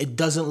 it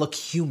doesn't look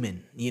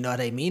human. You know what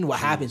I mean? What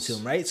happened to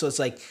him, right? So it's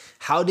like,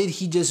 how did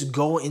he just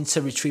go in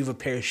to retrieve a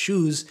pair of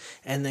shoes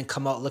and then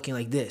come out looking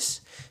like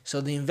this?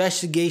 So the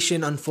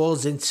investigation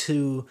unfolds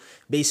into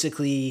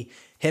basically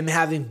him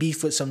having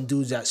beef with some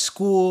dudes at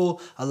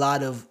school, a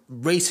lot of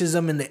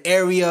racism in the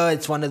area.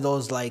 It's one of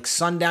those like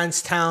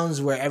Sundance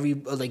towns where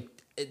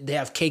they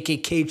have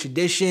KKK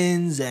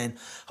traditions and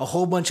a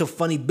whole bunch of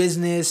funny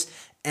business,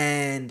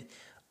 and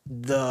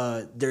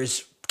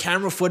there's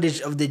camera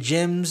footage of the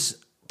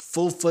gyms,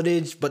 full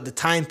footage, but the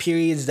time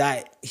periods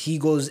that he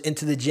goes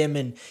into the gym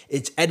and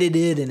it's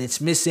edited and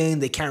it's missing,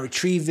 they can't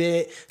retrieve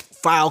it,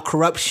 file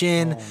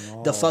corruption.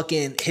 Oh,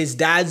 no. His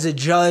dad's a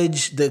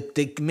judge,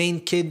 the main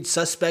kid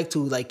suspect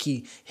who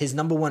his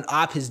number one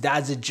op, his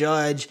dad's a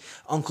judge,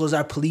 uncles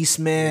are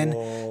policemen.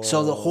 Whoa.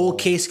 So the whole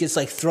case gets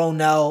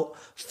thrown out,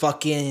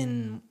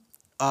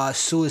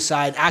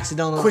 suicide,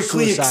 accidental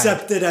quickly suicide.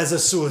 Accepted as a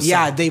suicide.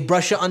 Yeah, they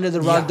brush it under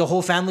the rug. Yeah. The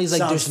whole family's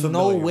like, there's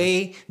no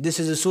way this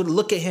is a suicide.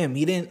 Look at him.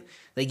 He didn't,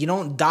 you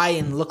don't die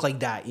and look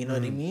like that. You know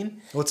what I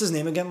mean? What's his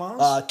name again,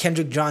 Miles?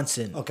 Kendrick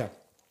Johnson. Okay.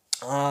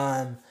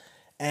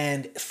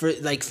 And for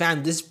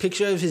fam, this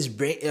picture of his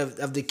brain,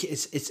 of the kid,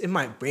 it's in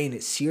my brain.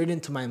 It's seared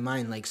into my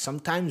mind.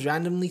 Sometimes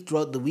randomly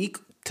throughout the week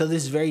till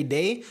this very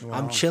day, wow.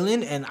 I'm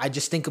chilling and I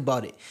just think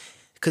about it.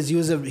 Cause he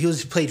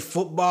played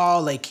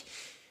football,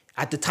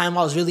 at the time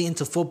I was really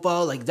into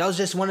football. Like that was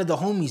just one of the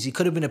homies. He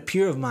could have been a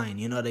peer of mine.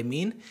 You know what I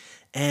mean?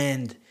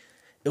 And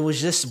it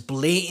was just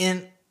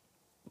blatant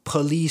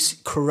police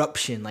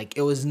corruption. Like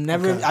it was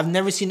never. Okay. I've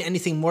never seen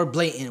anything more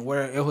blatant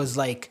where it was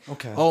like,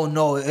 Okay. oh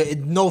no,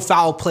 no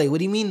foul play. What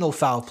do you mean no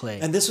foul play?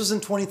 And this was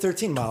in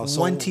 2013, Miles.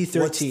 So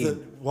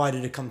 2013. Why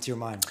did it come to your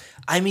mind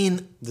I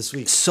mean, this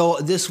week? So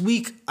this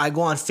week I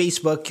go on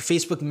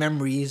Facebook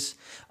Memories.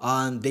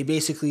 They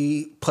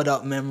basically put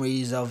up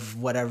memories of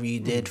whatever you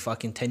did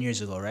fucking 10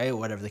 years ago, right?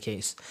 Whatever the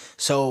case.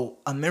 So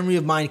a memory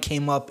of mine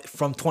came up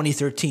from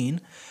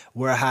 2013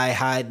 where I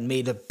had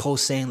made a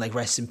post saying like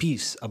rest in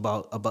peace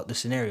about the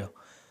scenario.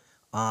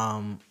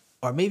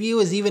 Or maybe it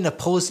was even a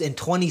post in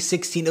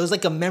 2016. It was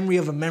like a memory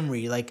of a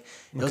memory. Like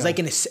it was like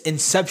an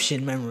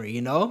inception memory,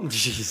 you know?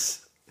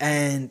 Jeez.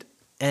 And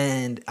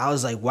I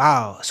was like,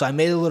 wow. So I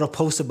made a little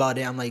post about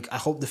it. I'm like, I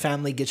hope the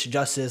family gets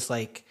justice.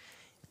 Like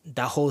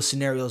that whole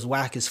scenario is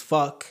whack as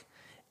fuck.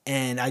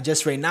 And I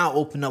just right now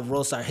opened up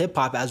World Star Hip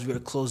Hop as we were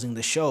closing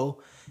the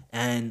show.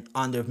 And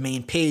on their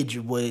main page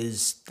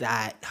was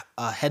that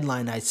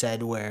headline I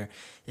said where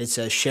it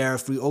says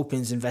sheriff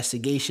reopens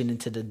investigation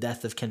into the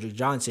death of Kendrick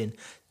Johnson,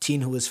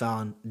 teen who was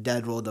found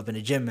dead rolled up in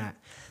a gym mat.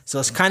 So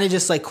it's kind of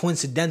just like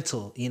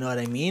coincidental, you know what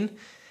I mean?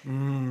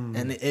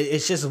 And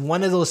it's just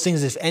one of those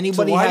things. If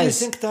anybody So why has,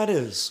 do you think that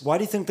is? Why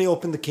do you think they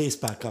opened the case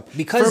back up?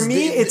 Because for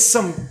me, it's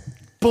some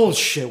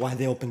bullshit. Why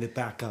they opened it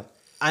back up?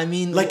 I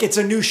mean, Like it's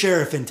a new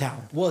sheriff in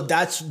town. well,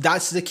 that's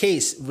the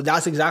case.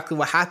 That's exactly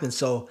what happened.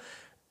 So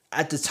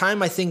at the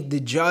time, I think the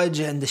judge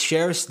and the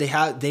sheriffs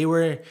they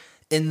were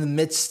in the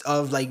midst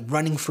of like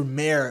running for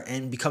mayor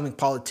and becoming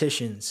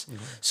politicians.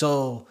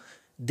 So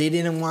they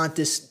didn't want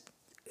this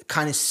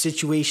kind of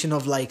situation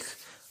of like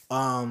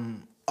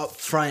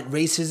upfront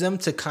racism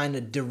to kind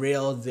of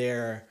derail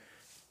their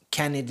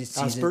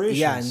candidacy. Aspirations.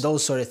 Yeah, and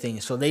those sort of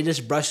things. So they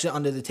just brushed it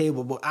under the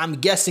table. But I'm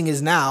guessing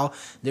is now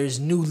there's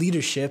new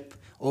leadership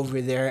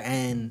over there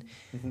and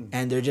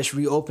they're just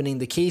reopening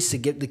the case to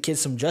give the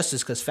kids some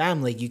justice. Because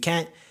fam, like you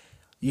just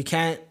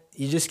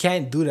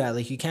can't do that.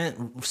 Like you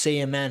can't say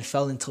a man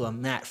fell into a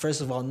mat.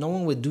 First of all, no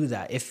one would do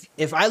that.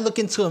 If I look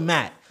into a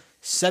mat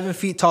 7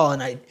 feet tall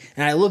and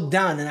I look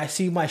down and I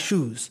see my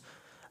shoes,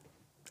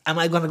 am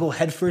I gonna go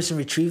head first and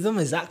retrieve them?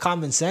 Is that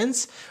common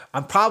sense?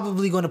 I'm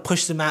probably gonna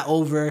push the mat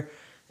over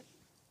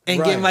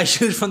and get Right. my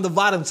shoes from the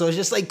bottom. So it's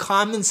just like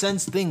common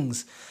sense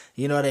things.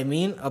 You know what I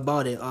mean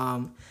about it.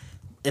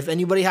 If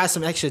anybody has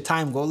some extra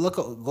time, go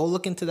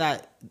look into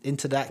that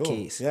Cool.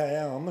 case.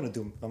 Yeah. I'm gonna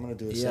do a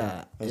Yeah,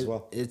 same as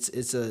well.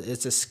 It's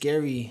a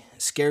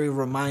scary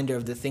reminder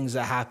of the things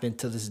that happen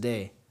to this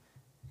day.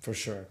 For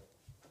sure.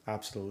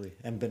 Absolutely.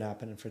 And been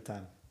happening for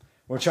time.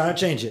 We're trying to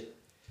change it.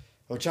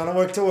 We're trying to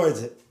work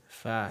towards it.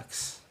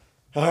 Facts.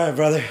 All right,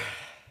 brother.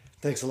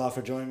 Thanks a lot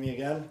for joining me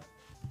again.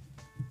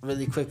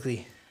 Really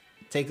quickly,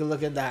 take a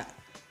look at that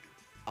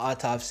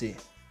autopsy.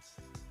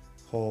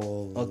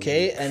 Holy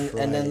Okay, and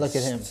then look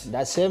at him. Christ.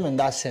 That's him and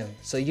that's him.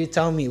 So you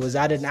tell me, was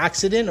that an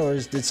accident or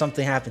did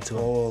something happen to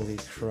him? Holy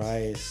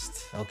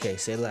Christ. Okay,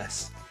 say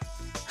less.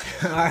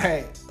 All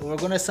right, we're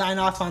gonna sign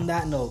off on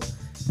that note.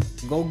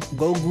 Go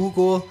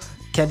Google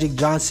Kendrick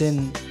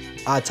Johnson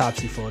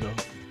autopsy photo,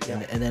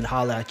 Yeah. and then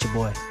holla at your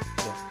boy.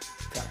 Yeah.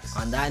 Facts.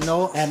 On that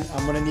note, And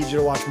I'm gonna need you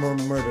to watch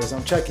Mormon Murders.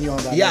 I'm checking you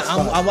on that. yeah, next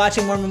I'm spot.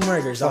 watching Mormon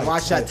Murders. I'll Tight,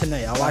 watch that tight.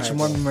 tonight. I'll All watch right,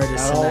 Mormon bro.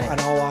 Murders And tonight.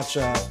 I'll watch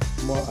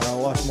more. And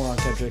I'll watch more on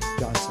Kendrick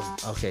Johnson.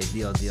 Okay,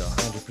 deal.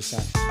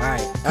 100%. All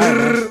right, All right,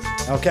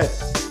 man. Okay.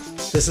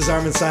 This is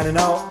Armin signing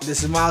out.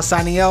 this is Miles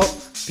signing out.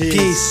 Peace.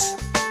 Peace.